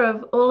aware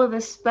of all of the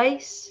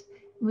space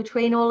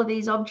between all of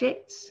these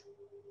objects.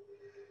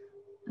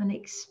 An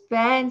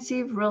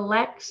expansive,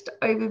 relaxed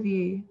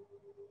overview.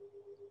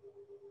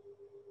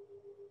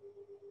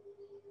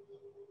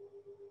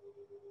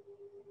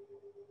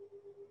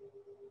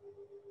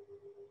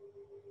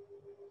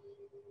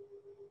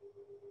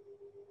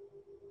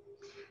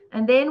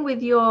 And then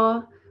with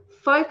your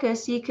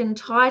focus, you can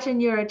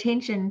tighten your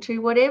attention to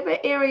whatever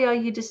area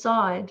you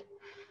decide.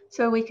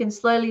 So we can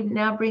slowly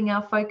now bring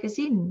our focus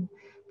in,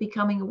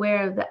 becoming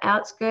aware of the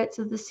outskirts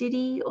of the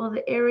city or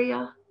the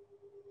area.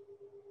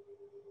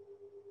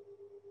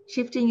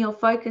 Shifting your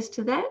focus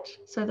to that,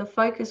 so the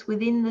focus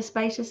within the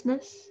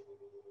spaciousness.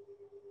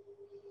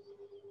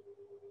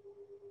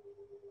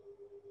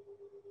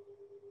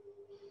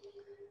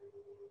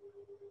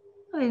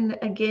 And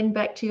again,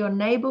 back to your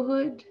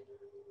neighborhood.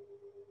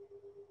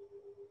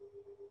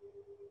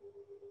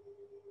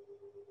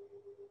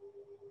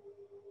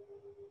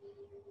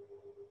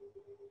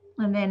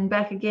 And then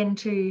back again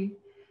to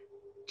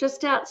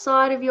just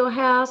outside of your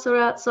house or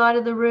outside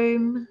of the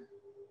room.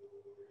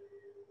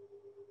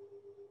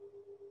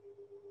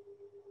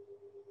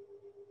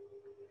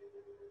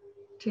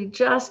 To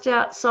just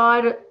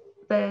outside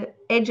the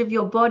edge of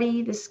your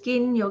body, the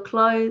skin, your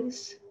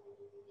clothes.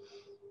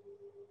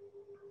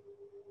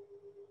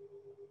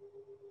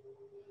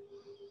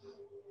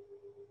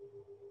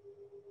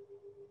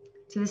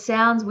 To the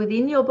sounds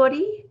within your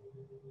body.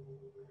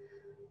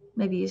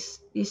 Maybe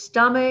your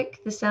stomach,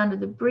 the sound of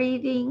the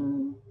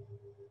breathing.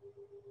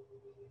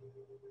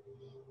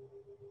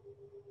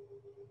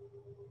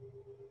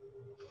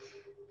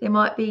 There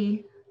might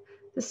be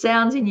the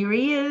sounds in your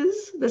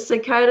ears, the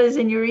cicadas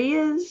in your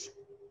ears.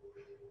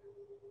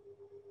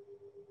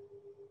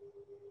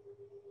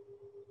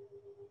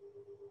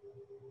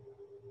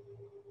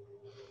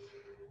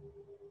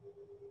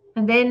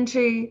 And then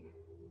to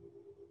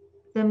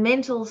the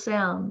mental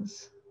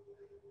sounds,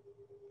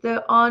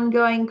 the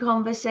ongoing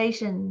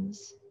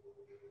conversations,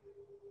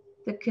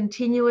 the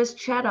continuous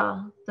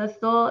chatter, the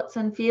thoughts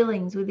and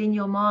feelings within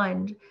your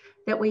mind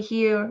that we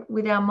hear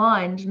with our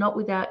mind, not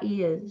with our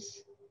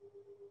ears.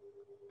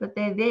 But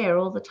they're there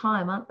all the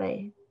time, aren't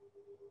they?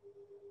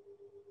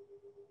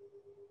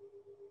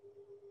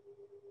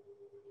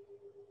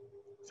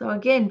 So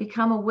again,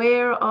 become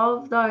aware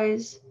of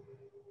those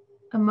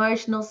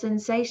emotional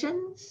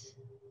sensations,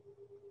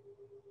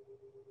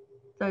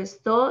 those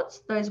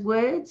thoughts, those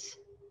words,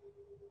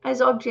 as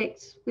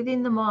objects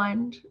within the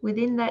mind,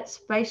 within that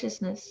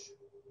spaciousness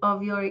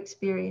of your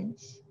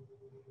experience.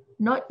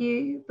 Not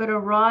you, but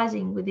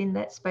arising within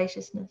that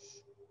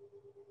spaciousness.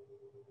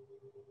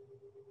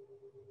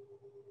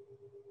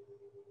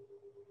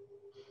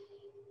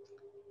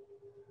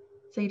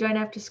 So you don't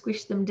have to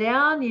squish them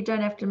down, you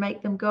don't have to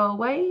make them go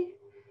away.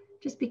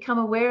 Just become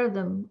aware of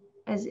them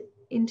as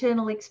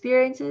internal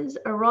experiences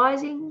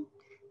arising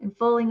and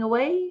falling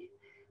away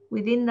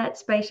within that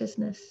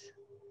spaciousness.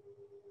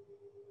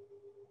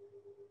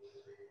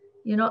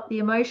 You're not the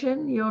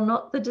emotion, you're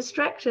not the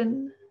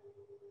distraction.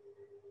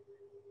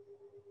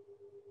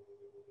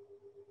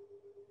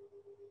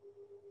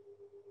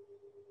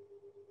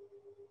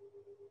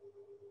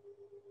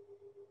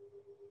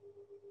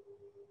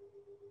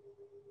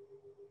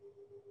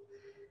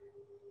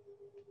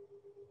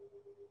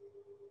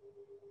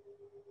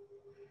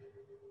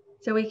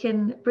 So we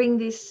can bring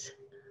this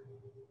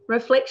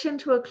reflection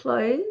to a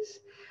close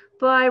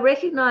by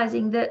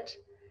recognizing that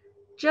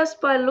just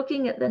by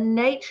looking at the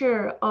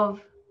nature of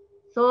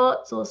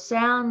thoughts or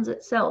sounds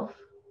itself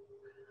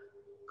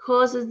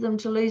causes them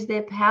to lose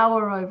their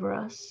power over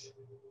us.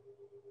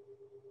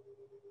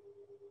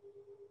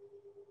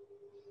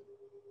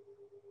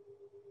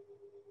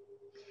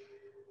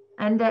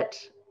 And that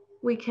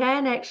we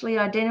can actually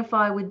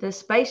identify with the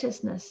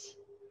spaciousness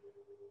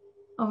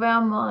of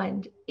our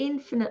mind,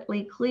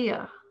 infinitely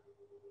clear,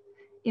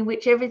 in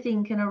which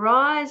everything can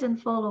arise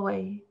and fall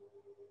away.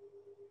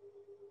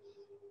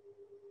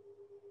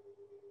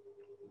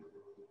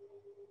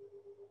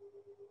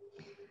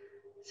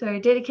 So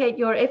dedicate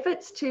your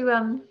efforts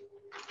to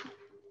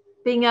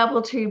being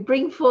able to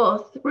bring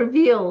forth,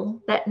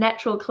 reveal that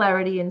natural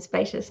clarity and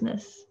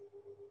spaciousness.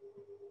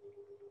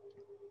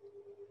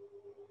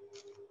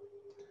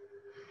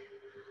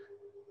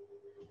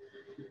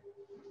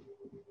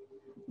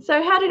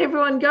 So how did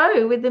everyone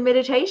go with the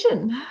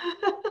meditation?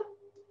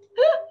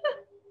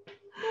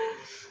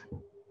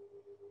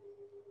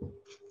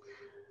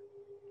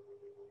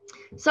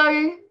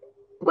 So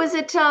was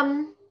it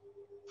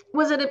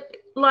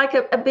like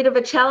a bit of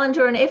a challenge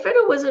or an effort,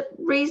 or was it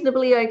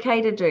reasonably okay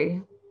to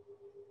do?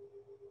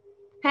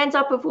 Hands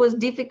up if it was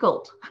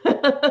difficult.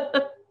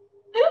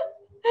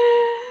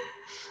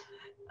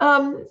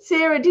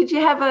 Sarah, did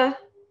you have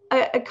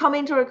a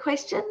comment or a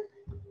question?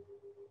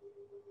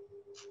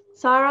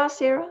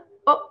 Sarah?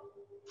 Oh,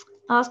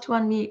 ask to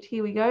unmute.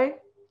 Here we go.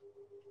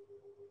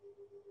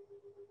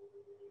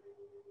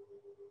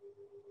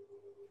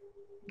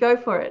 Go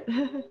for it.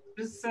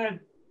 Just said,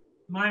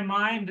 my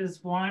mind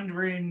is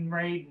wandering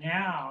right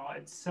now.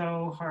 It's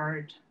so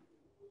hard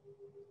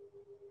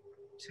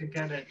to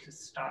get it to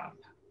stop.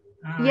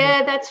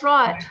 Yeah, that's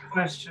right. My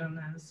question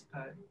is,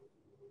 but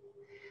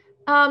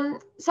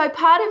so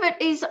part of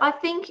it is, I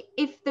think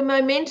if the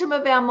momentum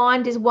of our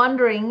mind is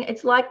wandering,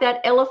 it's like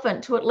that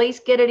elephant, to at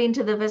least get it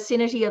into the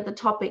vicinity of the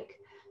topic.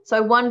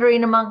 So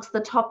wandering amongst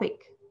the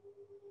topic.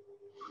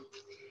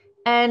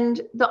 And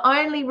the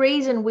only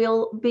reason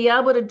we'll be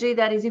able to do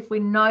that is if we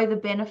know the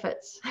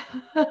benefits.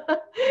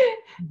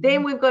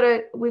 Then we've got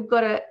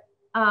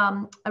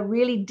a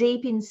really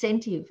deep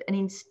incentive, an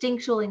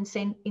instinctual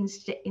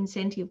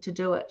incentive to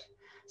do it.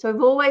 So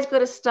we've always got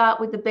to start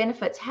with the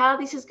benefits, how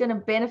this is going to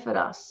benefit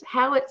us,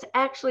 how it's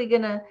actually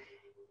going to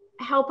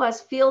help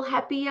us feel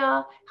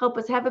happier, help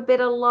us have a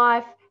better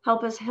life,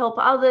 help us help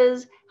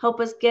others,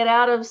 help us get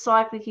out of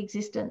cyclic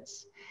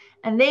existence,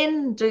 and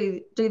then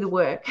do the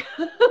work.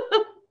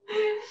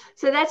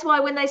 So that's why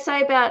when they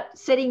say about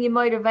setting your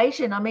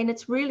motivation, I mean,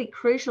 it's really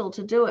crucial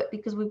to do it,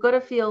 because we've got to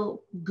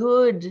feel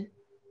good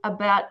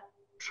about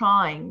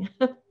trying.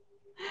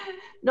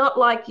 Not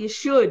like you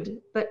should,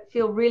 but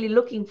feel really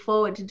looking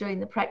forward to doing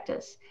the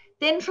practice.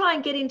 Then try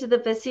and get into the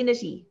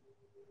vicinity.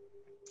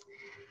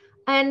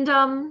 And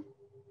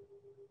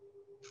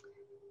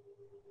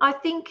I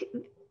think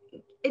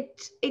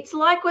it's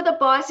like with a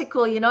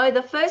bicycle, you know,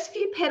 the first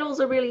few pedals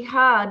are really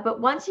hard,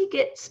 but once you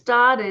get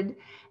started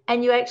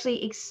and you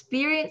actually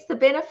experience the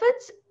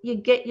benefits, you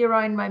get your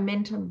own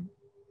momentum.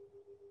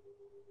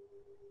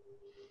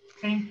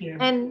 Thank you.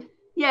 And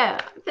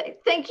yeah,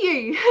 thank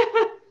you.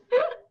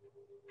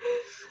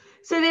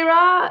 So there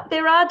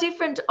are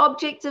different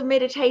objects of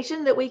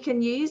meditation that we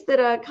can use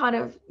that are kind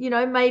of, you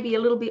know, maybe a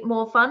little bit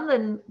more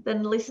fun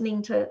than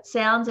listening to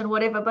sounds and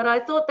whatever. But I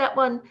thought that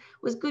one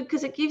was good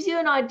because it gives you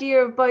an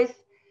idea of both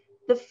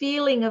the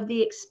feeling of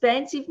the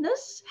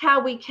expansiveness,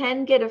 how we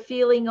can get a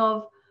feeling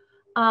of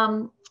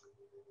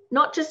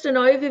not just an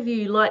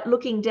overview like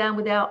looking down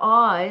with our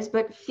eyes,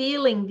 but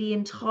feeling the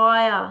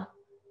entire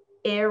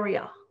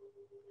area.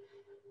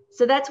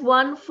 So that's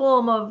one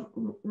form of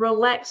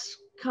relaxed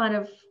kind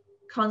of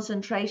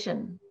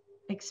concentration,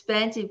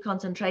 expansive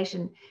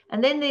concentration.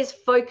 And then there's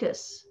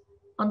focus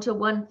onto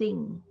one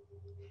thing.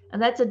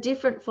 And that's a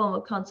different form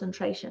of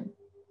concentration.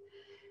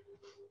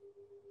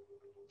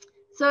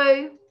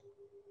 So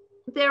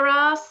there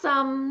are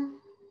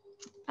some,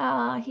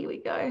 here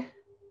we go,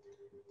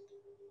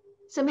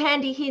 some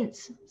handy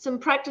hints, some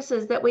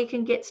practices that we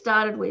can get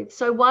started with.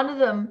 So one of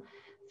them,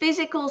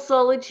 physical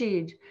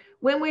solitude.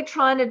 When we're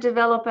trying to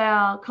develop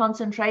our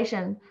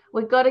concentration,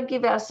 we've got to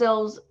give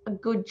ourselves a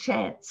good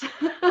chance.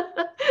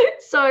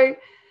 So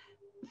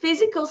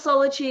physical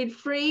solitude,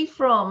 free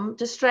from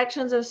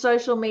distractions of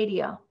social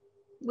media,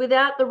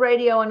 without the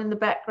radio on in the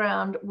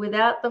background,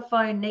 without the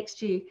phone next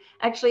to you.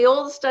 Actually,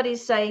 all the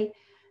studies say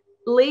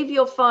leave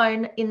your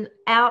phone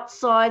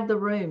outside the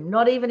room,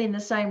 not even in the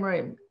same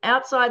room,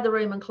 outside the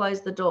room, and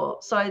close the door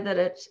so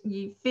that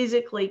you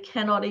physically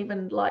cannot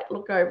even like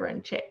look over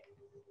and check.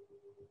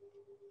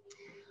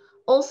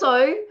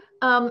 Also,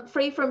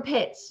 free from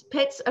pets.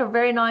 Pets are a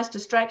very nice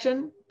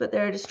distraction, but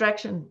they're a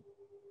distraction.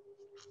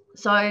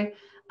 So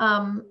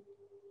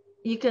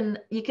you can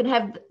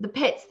have the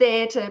pets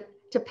there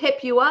to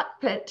pep you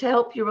up, to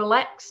help you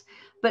relax,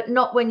 but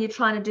not when you're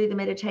trying to do the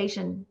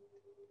meditation.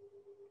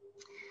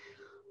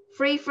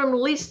 Free from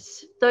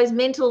lists, those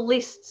mental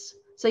lists.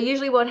 So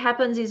usually what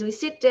happens is we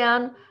sit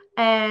down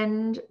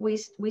and we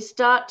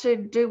start to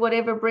do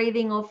whatever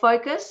breathing or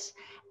focus,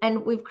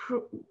 and we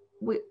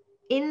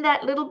in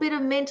that little bit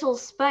of mental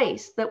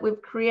space that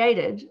we've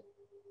created,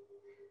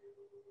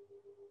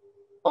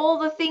 all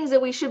the things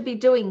that we should be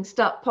doing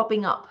start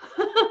popping up.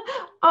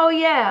 Oh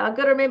yeah, I've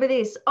got to remember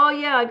this. Oh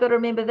yeah, I've got to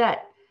remember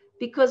that.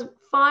 Because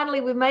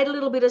finally we've made a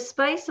little bit of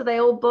space, so they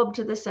all bob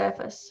to the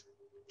surface.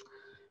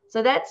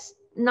 So that's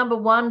number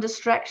one,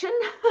 distraction.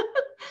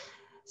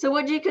 So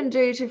what you can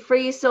do to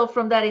free yourself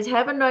from that is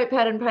have a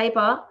notepad and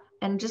paper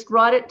and just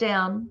write it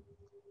down,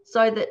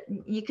 so that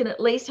you can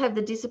at least have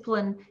the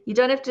discipline. You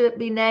don't have to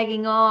be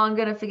nagging, oh, I'm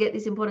going to forget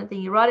this important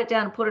thing. You write it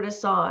down and put it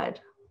aside.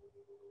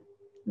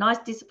 Nice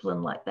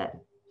discipline like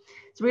that.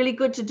 It's really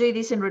good to do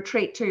this in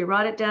retreat too.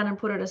 Write it down and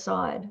put it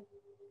aside.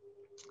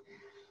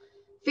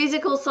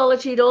 Physical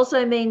solitude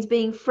also means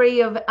being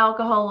free of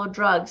alcohol or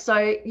drugs.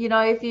 So, you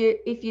know, if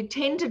you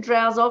tend to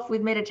drowse off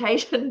with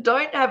meditation,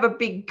 don't have a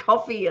big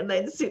coffee and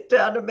then sit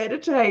down to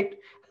meditate.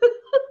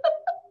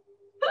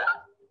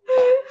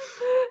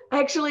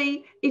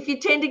 Actually, if you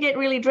tend to get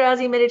really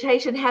drowsy in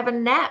meditation, have a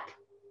nap.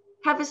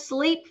 Have a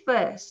sleep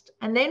first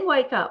and then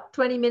wake up.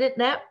 20-minute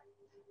nap,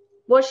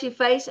 wash your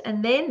face,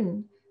 and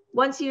then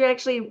once you're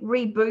actually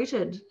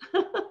rebooted.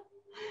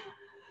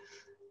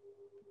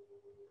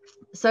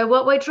 So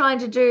what we're trying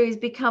to do is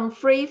become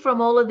free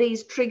from all of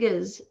these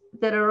triggers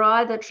that are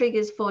either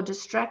triggers for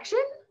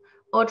distraction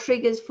or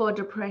triggers for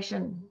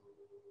depression.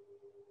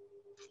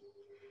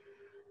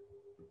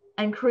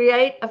 and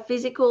create a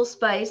physical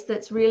space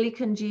that's really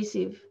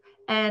conducive.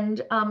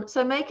 And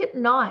so make it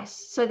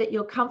nice so that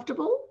you're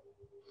comfortable,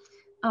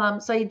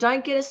 so you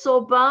don't get a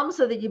sore bum,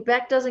 so that your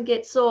back doesn't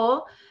get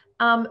sore.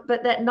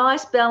 But that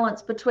nice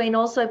balance between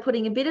also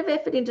putting a bit of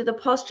effort into the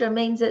posture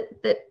means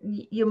that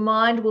your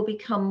mind will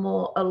become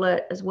more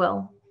alert as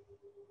well.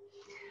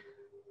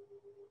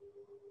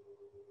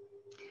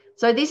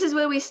 So this is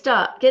where we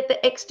start. Get the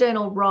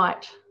external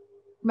right.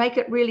 Make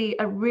it really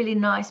a really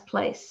nice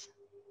place.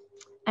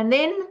 And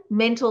then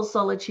mental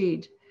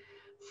solitude,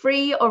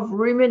 free of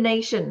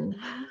rumination.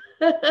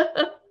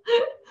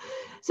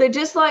 So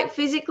just like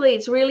physically,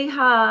 it's really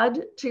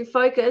hard to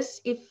focus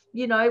if,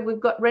 you know, we've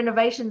got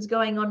renovations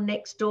going on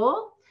next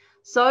door.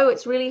 So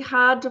it's really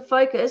hard to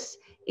focus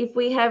if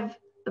we have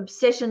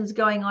obsessions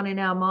going on in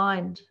our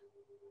mind.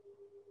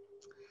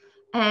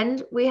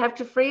 And we have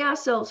to free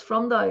ourselves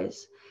from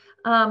those.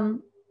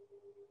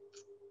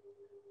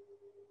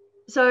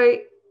 So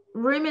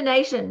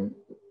rumination,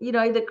 you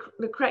know,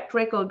 the cracked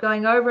record,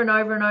 going over and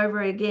over and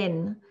over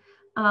again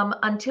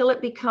until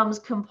it becomes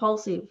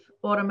compulsive,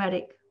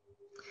 automatic.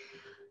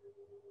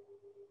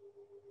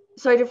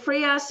 So to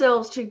free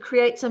ourselves, to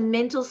create some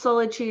mental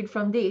solitude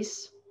from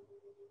this,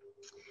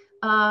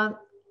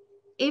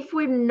 if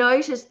we've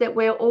noticed that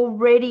we're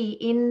already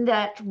in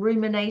that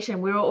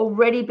rumination, we're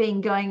already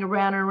been going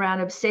around and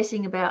around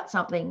obsessing about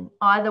something,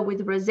 either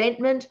with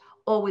resentment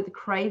or with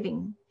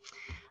craving,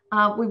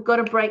 we've got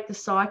to break the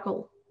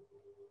cycle.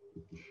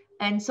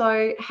 And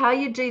so how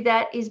you do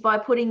that is by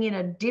putting in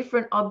a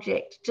different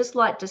object, just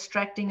like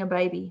distracting a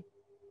baby.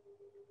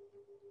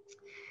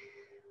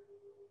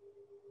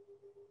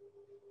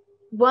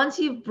 Once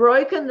you've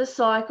broken the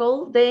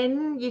cycle,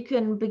 then you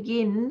can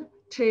begin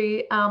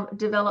to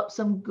develop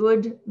some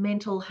good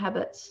mental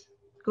habits,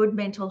 good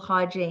mental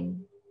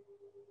hygiene.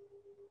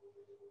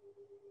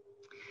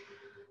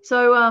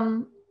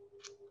 So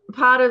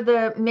part of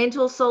the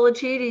mental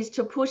solitude is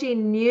to put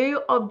in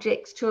new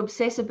objects to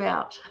obsess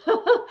about.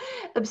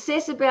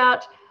 Obsess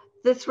about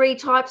the 3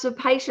 types of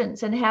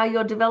patience and how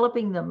you're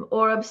developing them,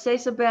 or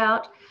obsess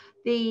about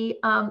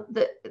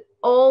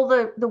all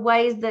the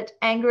ways that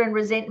anger and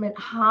resentment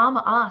harm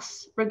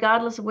us,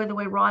 regardless of whether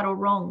we're right or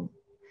wrong.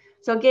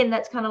 So again,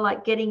 that's kind of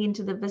like getting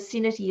into the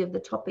vicinity of the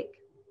topic.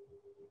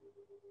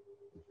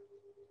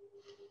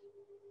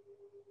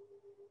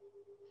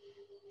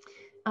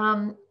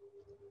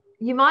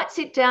 You might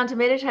sit down to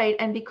meditate,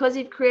 and because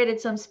you've created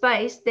some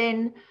space,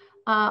 then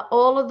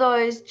all of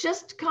those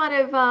just kind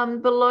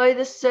of below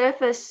the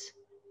surface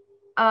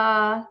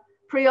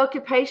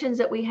preoccupations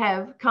that we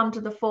have come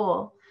to the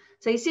fore.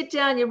 So you sit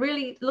down, you're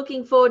really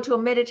looking forward to a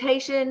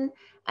meditation,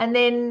 and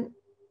then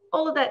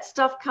all of that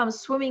stuff comes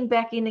swimming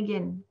back in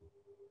again.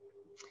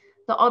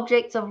 The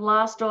objects of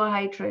lust or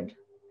hatred.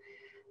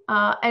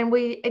 And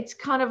it's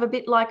kind of a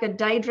bit like a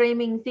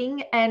daydreaming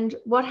thing. And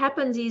what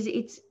happens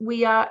is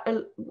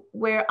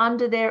we're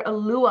under their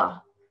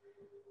allure.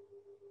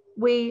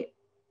 We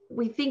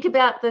think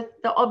about the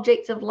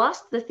objects of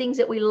lust, the things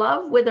that we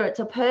love, whether it's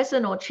a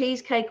person or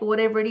cheesecake or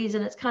whatever it is,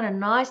 and it's kind of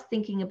nice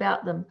thinking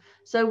about them.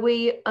 So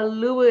we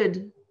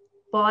allured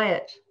by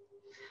it.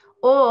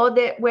 Or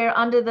that we're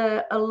under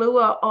the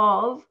allure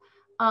of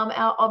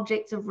our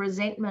objects of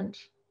resentment.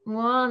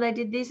 Well, they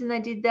did this and they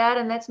did that,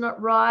 and that's not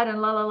right,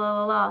 and la, la,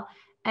 la, la, la.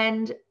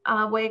 And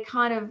we're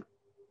kind of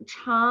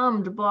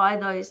charmed by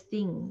those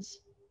things.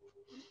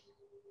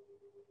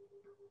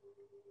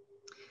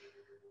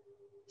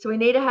 So we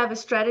need to have a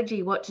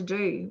strategy what to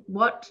do,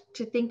 what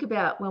to think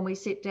about when we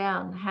sit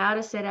down, how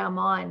to set our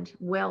mind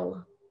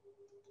well.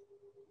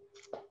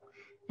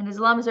 And as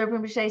Lama Zopa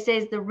Rinpoche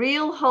says, the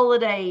real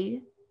holiday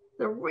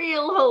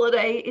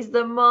is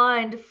the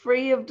mind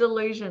free of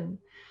delusion,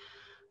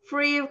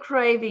 free of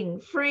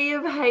craving, free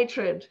of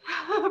hatred,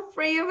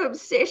 free of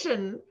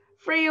obsession,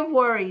 free of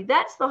worry.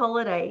 That's the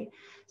holiday.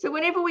 So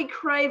whenever we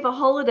crave a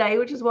holiday,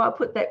 which is why I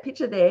put that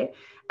picture there,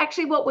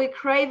 actually what we're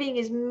craving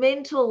is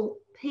mental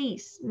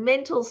peace,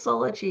 mental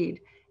solitude,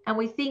 and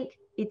we think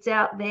it's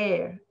out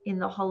there in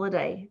the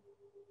holiday.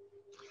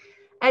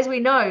 As we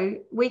know,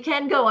 we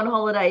can go on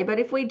holiday, but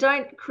if we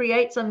don't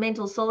create some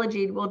mental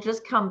solitude, we'll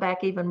just come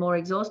back even more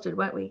exhausted,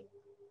 won't we?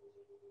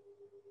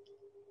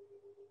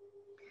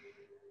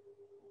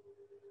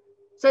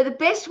 So the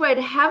best way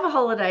to have a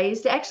holiday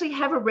is to actually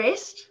have a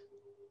rest,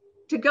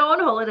 to go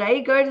on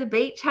holiday, go to the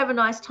beach, have a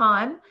nice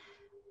time,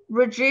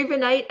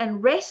 rejuvenate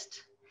and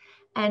rest.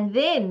 And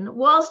then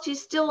whilst you're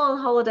still on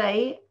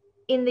holiday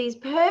in these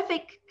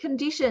perfect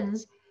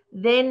conditions,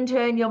 then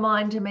turn your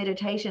mind to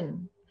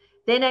meditation.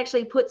 Then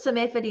actually put some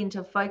effort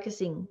into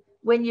focusing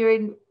when you're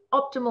in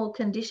optimal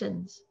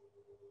conditions.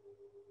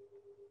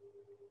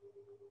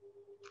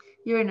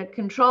 You're in a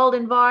controlled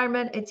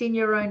environment, it's in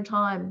your own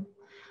time.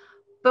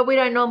 But we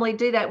don't normally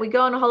do that. We go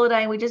on a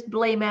holiday and we just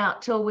bleem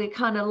out till we're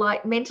kind of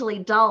like mentally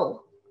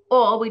dull,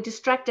 or we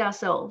distract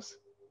ourselves,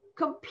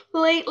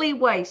 completely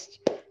waste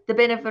the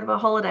benefit of a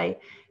holiday.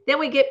 Then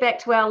we get back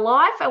to our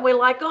life and we're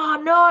like,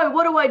 oh no,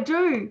 what do I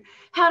do?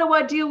 How do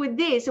I deal with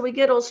this? And we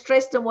get all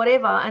stressed and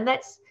whatever. And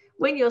that's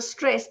when you're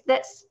stressed,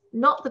 that's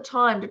not the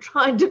time to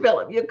try and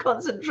develop your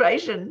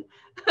concentration.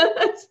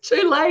 It's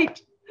too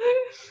late.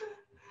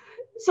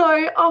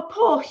 So, oh,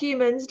 poor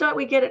humans, don't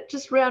we get it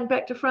just round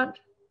back to front?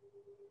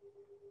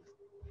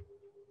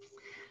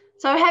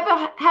 So have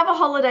a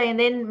holiday, and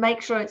then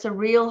make sure it's a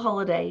real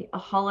holiday, a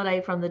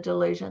holiday from the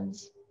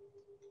delusions.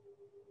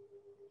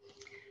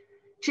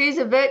 Choose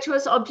a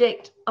virtuous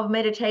object of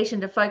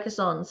meditation to focus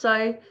on.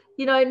 So,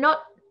 you know,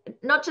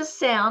 not just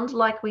sound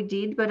like we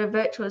did, but a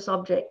virtuous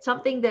object,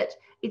 something that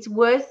it's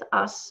worth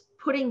us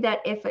putting that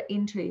effort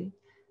into.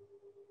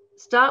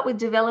 Start with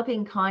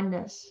developing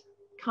kindness.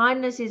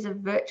 Kindness is a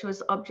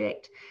virtuous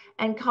object,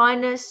 and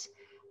kindness,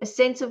 a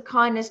sense of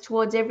kindness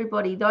towards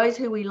everybody, those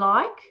who we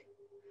like,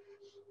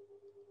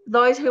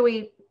 those who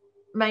we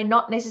may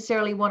not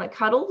necessarily want to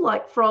cuddle,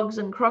 like frogs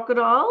and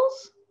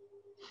crocodiles,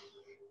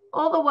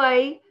 all the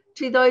way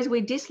to those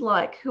we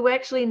dislike, who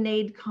actually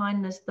need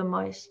kindness the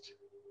most.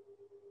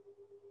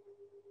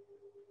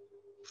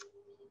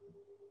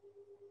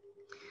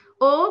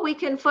 Or we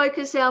can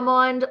focus our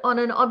mind on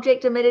an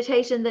object of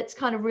meditation that's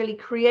kind of really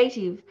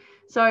creative.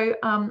 So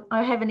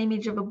I have an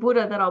image of a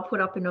Buddha that I'll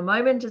put up in a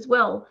moment as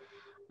well,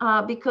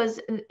 because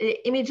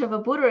the image of a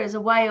Buddha is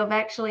a way of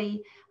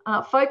actually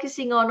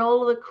focusing on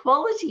all the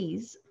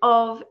qualities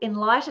of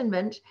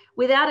enlightenment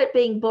without it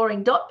being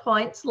boring dot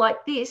points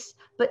like this,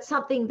 but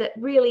something that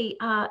really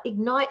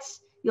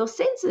ignites your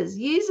senses,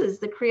 uses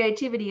the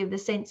creativity of the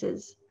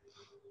senses.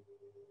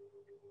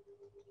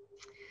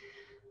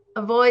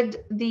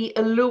 Avoid the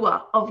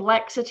allure of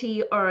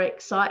laxity or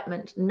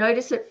excitement.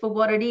 Notice it for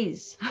what it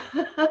is.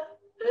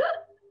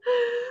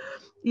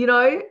 You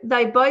know,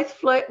 they both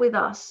flirt with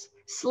us.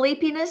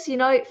 Sleepiness, you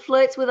know, it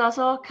flirts with us.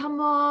 Oh, come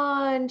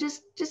on,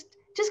 just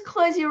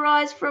close your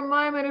eyes for a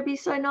moment. It'd be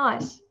so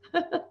nice.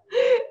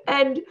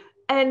 and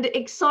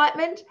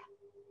excitement,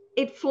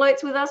 it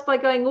flirts with us by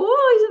going,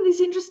 oh, isn't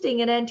this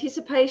interesting? And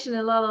anticipation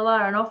and la la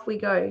la, and off we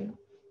go.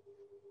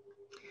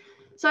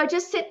 So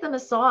just set them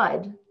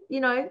aside. You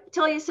know,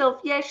 tell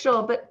yourself, yeah,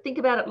 sure, but think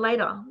about it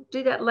later.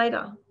 Do that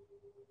later.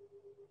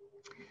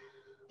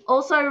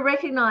 Also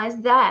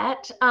recognize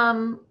that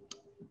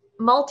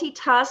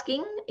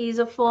multitasking is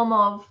a form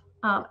of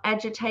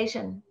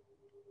agitation.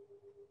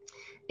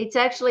 It's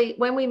actually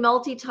when we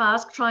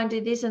multitask, try and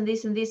do this and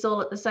this and this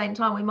all at the same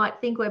time, we might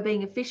think we're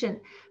being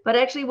efficient, but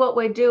actually what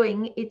we're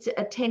doing, it's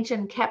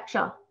attention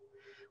capture.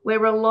 We're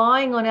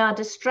relying on our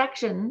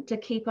distraction to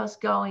keep us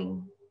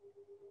going.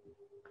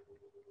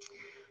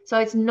 So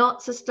it's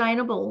not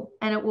sustainable,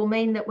 and it will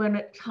mean that when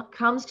it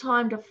comes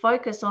time to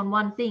focus on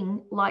one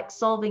thing, like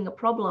solving a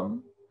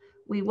problem,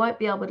 we won't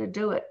be able to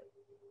do it.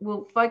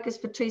 We'll focus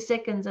for 2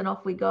 seconds and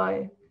off we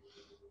go.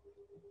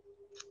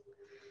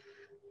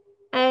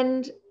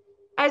 And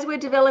as we're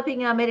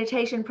developing our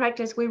meditation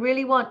practice, we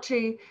really want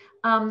to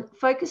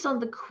focus on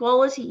the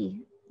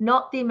quality,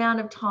 not the amount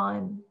of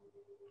time.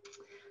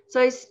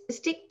 So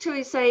stick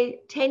to,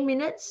 say, 10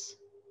 minutes,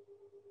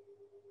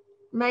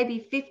 maybe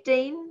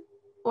 15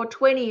 or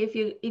 20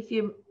 if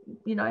you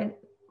know,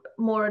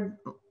 more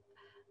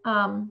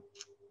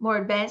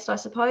advanced, I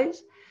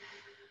suppose.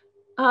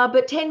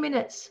 But 10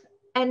 minutes,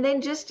 and then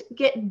just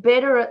get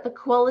better at the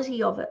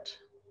quality of it.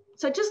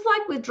 So just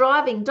like with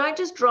driving, don't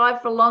just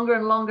drive for longer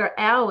and longer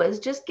hours,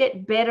 just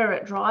get better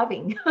at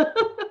driving.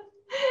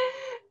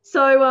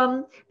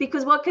 So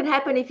because what can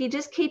happen if you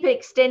just keep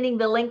extending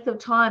the length of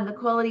time, the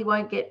quality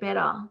won't get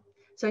better.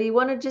 So you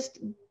want to just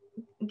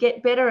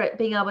get better at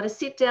being able to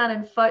sit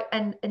down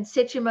and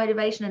set your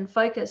motivation and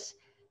focus.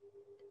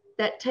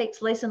 That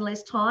takes less and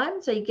less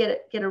time. So you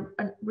get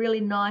a really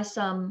nice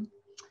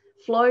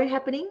flow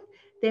happening,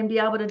 then be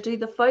able to do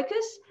the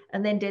focus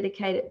and then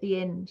dedicate at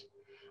the end.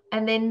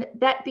 And then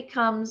that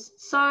becomes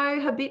so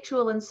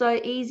habitual and so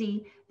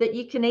easy that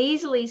you can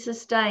easily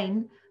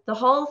sustain the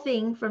whole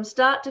thing from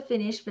start to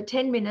finish for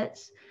 10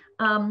 minutes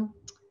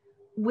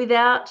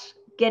without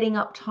getting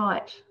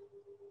uptight.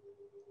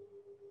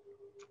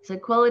 So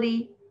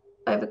quality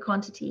over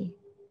quantity.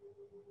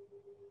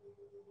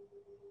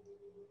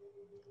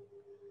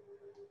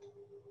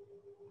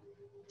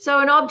 So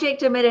an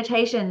object of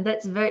meditation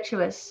that's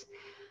virtuous.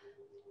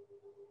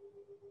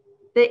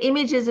 The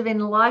images of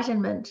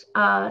enlightenment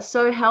are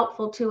so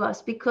helpful to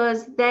us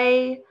because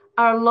they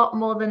are a lot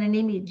more than an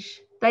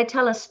image. They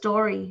tell a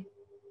story.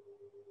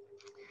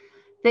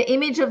 The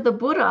image of the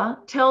Buddha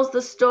tells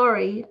the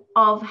story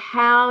of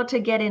how to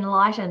get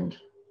enlightened.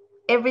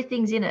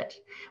 Everything's in it.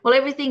 Well,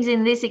 everything's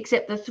in this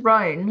except the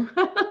throne.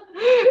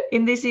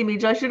 In this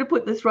image, I should have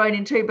put the throne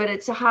in too, but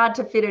it's hard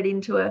to fit it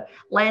into a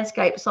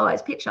landscape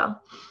size picture.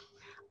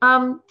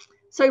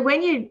 So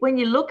when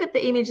you look at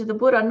the image of the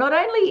Buddha, not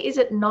only is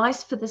it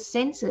nice for the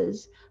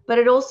senses, but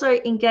it also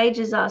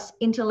engages us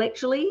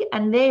intellectually,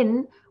 and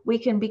then we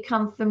can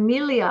become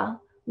familiar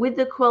with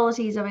the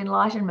qualities of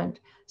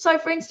enlightenment. So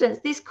for instance,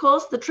 this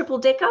course, the triple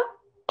decker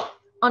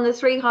on the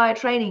 3 higher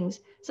trainings,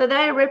 so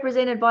they are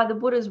represented by the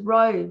Buddha's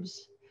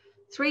robes,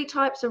 3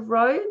 types of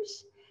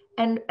robes.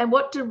 And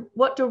what do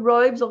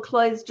robes or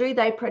clothes do?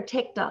 They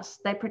protect us.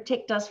 They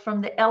protect us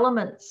from the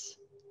elements.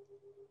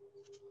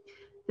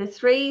 The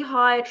 3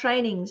 higher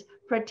trainings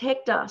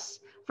protect us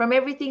from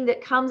everything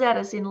that comes at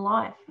us in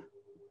life.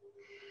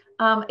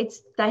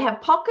 They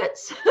have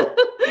pockets.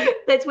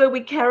 That's where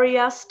we carry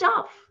our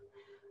stuff.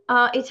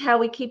 It's how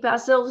we keep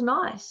ourselves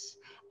nice,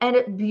 and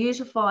it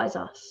beautifies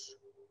us.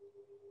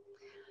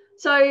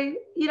 So,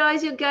 you know,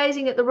 as you're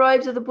gazing at the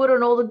robes of the Buddha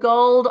and all the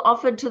gold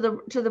offered to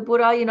the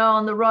Buddha, you know,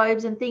 on the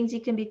robes and things, you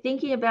can be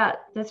thinking about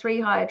the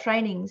 3 higher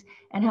trainings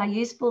and how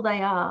useful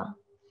they are,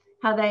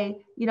 how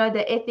they, you know,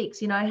 the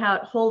ethics, you know, how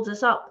it holds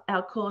us up,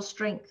 our core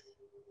strength.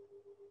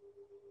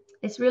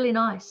 It's really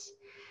nice.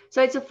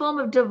 So it's a form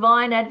of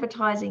divine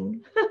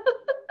advertising.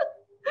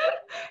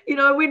 You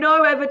know, we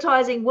know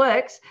advertising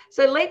works,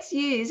 so let's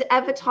use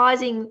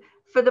advertising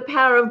for the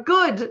power of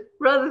good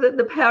rather than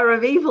the power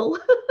of evil.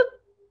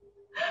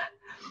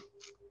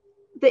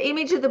 The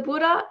image of the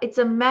Buddha, it's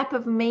a map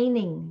of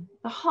meaning.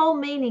 The whole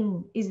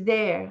meaning is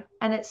there,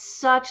 and it's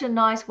such a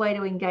nice way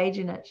to engage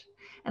in it.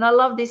 And I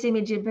love this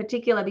image in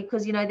particular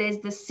because, you know, there's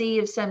the sea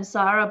of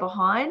samsara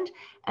behind,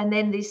 and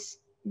then this,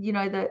 you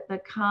know,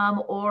 the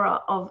calm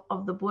aura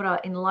of the Buddha,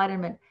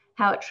 enlightenment,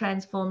 how it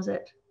transforms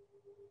it.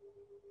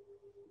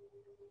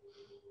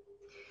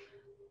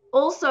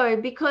 Also,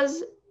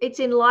 because it's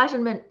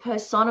enlightenment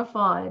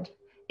personified,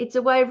 it's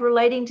a way of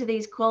relating to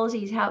these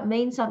qualities, how it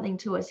means something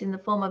to us in the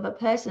form of a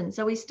person.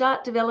 So we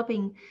start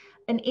developing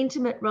an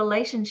intimate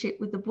relationship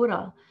with the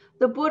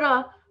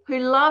Buddha who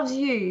loves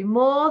you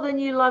more than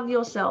you love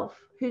yourself,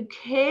 who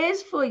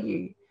cares for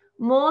you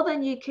more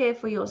than you care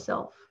for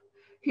yourself,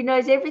 who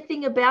knows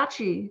everything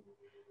about you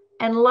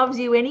and loves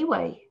you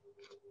anyway.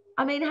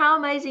 I mean, how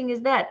amazing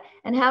is that?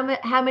 And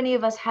how many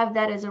of us have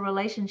that as a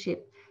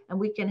relationship? And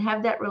we can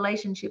have that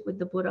relationship with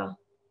the Buddha.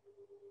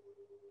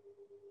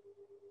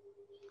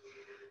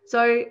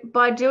 So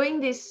by doing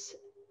this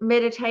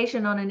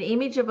meditation on an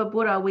image of a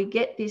Buddha, we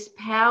get this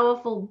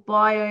powerful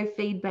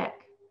biofeedback.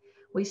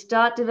 We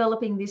start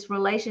developing this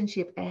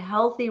relationship, a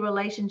healthy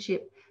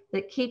relationship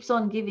that keeps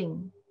on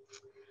giving.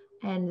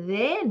 And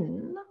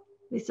then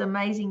this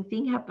amazing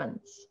thing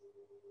happens.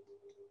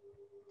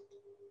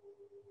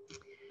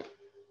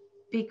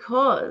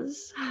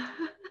 Because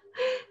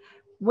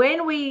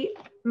when we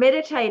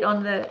meditate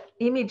on the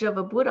image of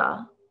a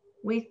Buddha,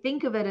 we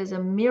think of it as a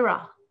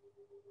mirror.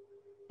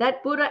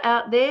 That Buddha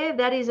out there,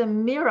 that is a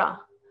mirror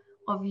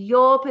of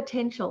your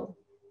potential.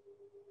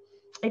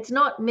 It's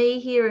not me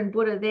here and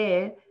Buddha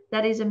there.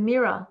 That is a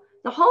mirror.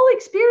 The whole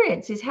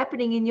experience is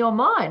happening in your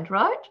mind,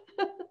 right?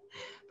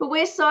 But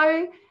we're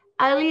so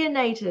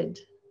alienated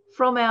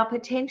from our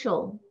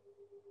potential.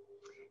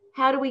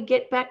 How do we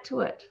get back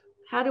to it?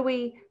 How do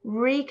we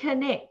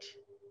reconnect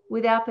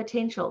with our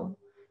potential?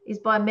 Is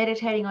by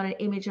meditating on an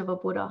image of a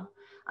Buddha,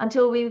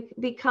 until we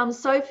become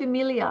so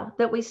familiar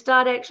that we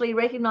start actually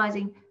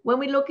recognizing when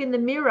we look in the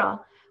mirror,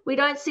 we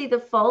don't see the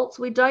faults,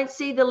 we don't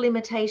see the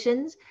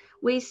limitations,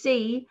 we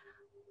see,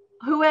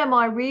 who am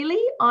I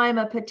really? I'm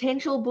a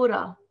potential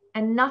Buddha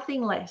and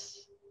nothing less.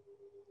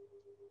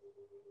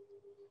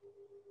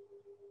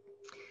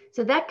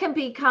 So that can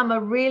become a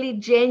really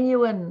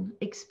genuine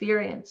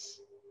experience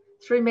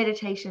through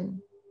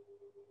meditation.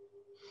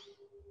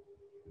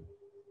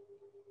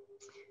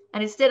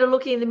 And instead of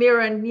looking in the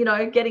mirror and, you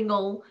know, getting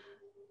all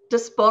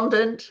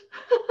despondent,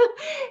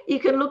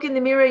 you can look in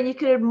the mirror and you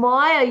can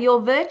admire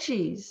your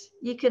virtues.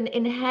 You can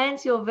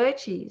enhance your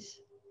virtues.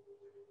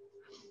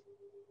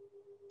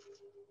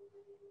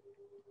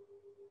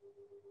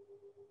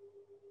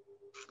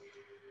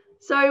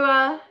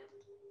 So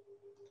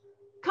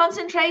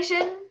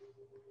concentration,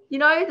 you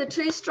know, the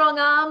 2 strong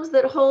arms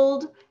that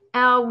hold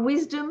our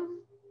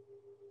wisdom.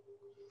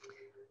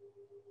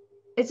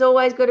 It's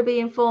always got to be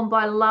informed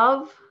by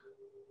love,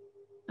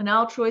 an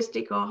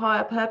altruistic or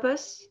higher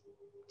purpose.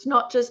 It's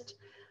not just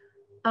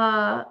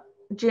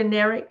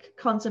generic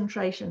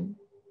concentration.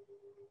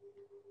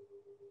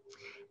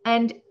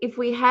 And if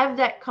we have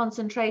that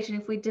concentration,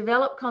 if we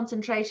develop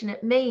concentration,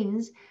 it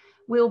means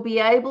we'll be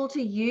able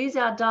to use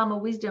our Dharma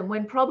wisdom.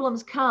 When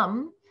problems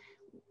come,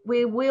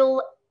 we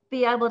will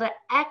be able to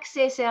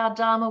access our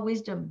Dharma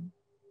wisdom.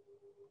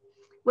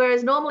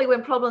 Whereas normally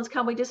when problems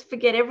come, we just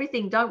forget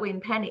everything, don't we, in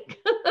panic.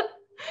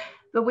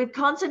 But with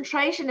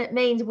concentration, it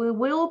means we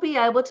will be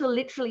able to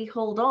literally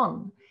hold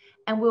on,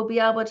 and we'll be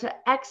able to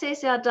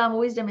access our Dharma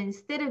wisdom.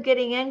 Instead of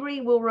getting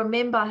angry, we'll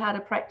remember how to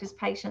practice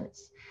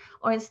patience.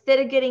 Or instead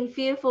of getting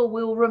fearful,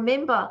 we'll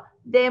remember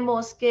they're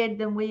more scared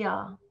than we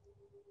are.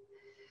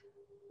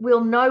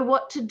 We'll know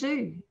what to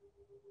do.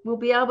 We'll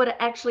be able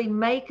to actually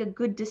make a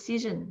good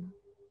decision.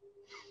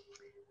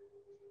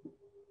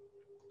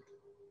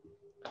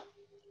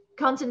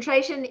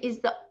 Concentration is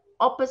the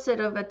opposite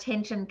of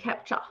attention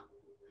capture.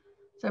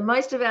 So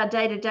most of our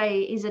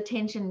day-to-day is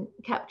attention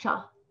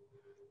capture,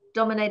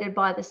 dominated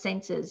by the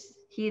senses,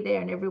 here, there,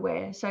 and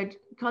everywhere. So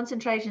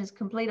concentration is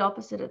complete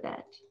opposite of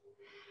that.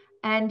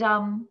 And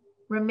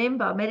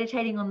remember,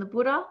 meditating on the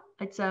Buddha,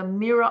 it's a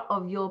mirror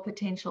of your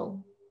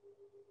potential.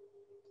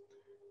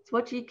 It's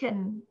what you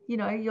can, you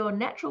know, your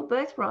natural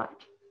birthright.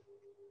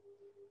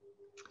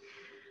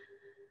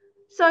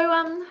 So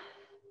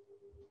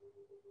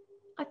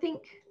I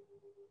think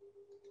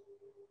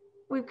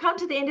we've come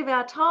to the end of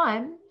our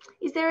time.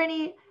 Is there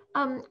any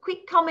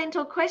quick comment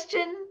or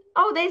question?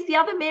 Oh, there's the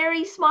other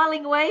Mary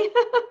smiling away.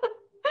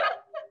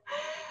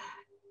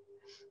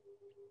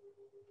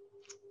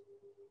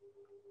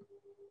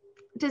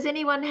 Does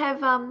anyone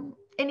have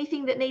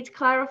anything that needs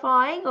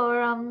clarifying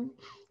or a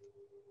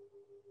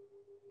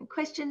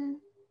question?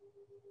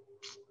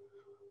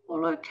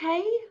 All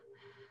okay?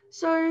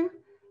 So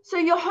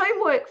your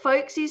homework,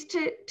 folks, is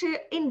to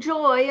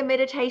enjoy a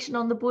meditation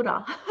on the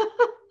Buddha.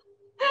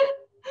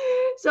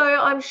 So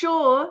I'm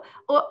sure,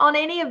 or on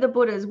any of the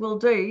Buddhas will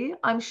do,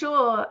 I'm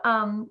sure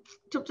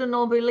Thupten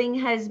Norbu Ling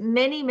has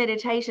many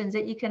meditations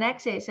that you can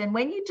access. And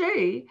when you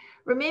do,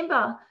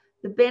 remember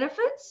the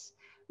benefits,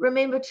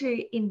 remember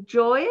to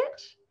enjoy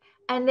it,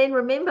 and then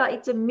remember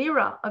it's a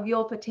mirror of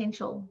your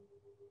potential.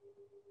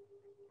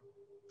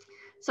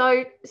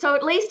 So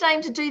at least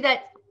aim to do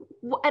that,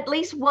 at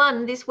least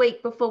one this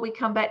week before we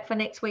come back for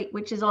next week,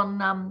 which is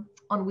on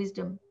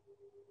wisdom.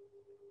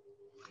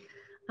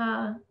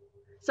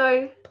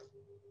 So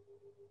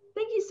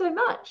thank you so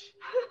much.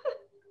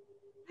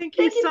 Thank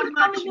you so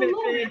much,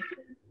 Miffi.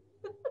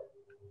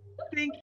 Thank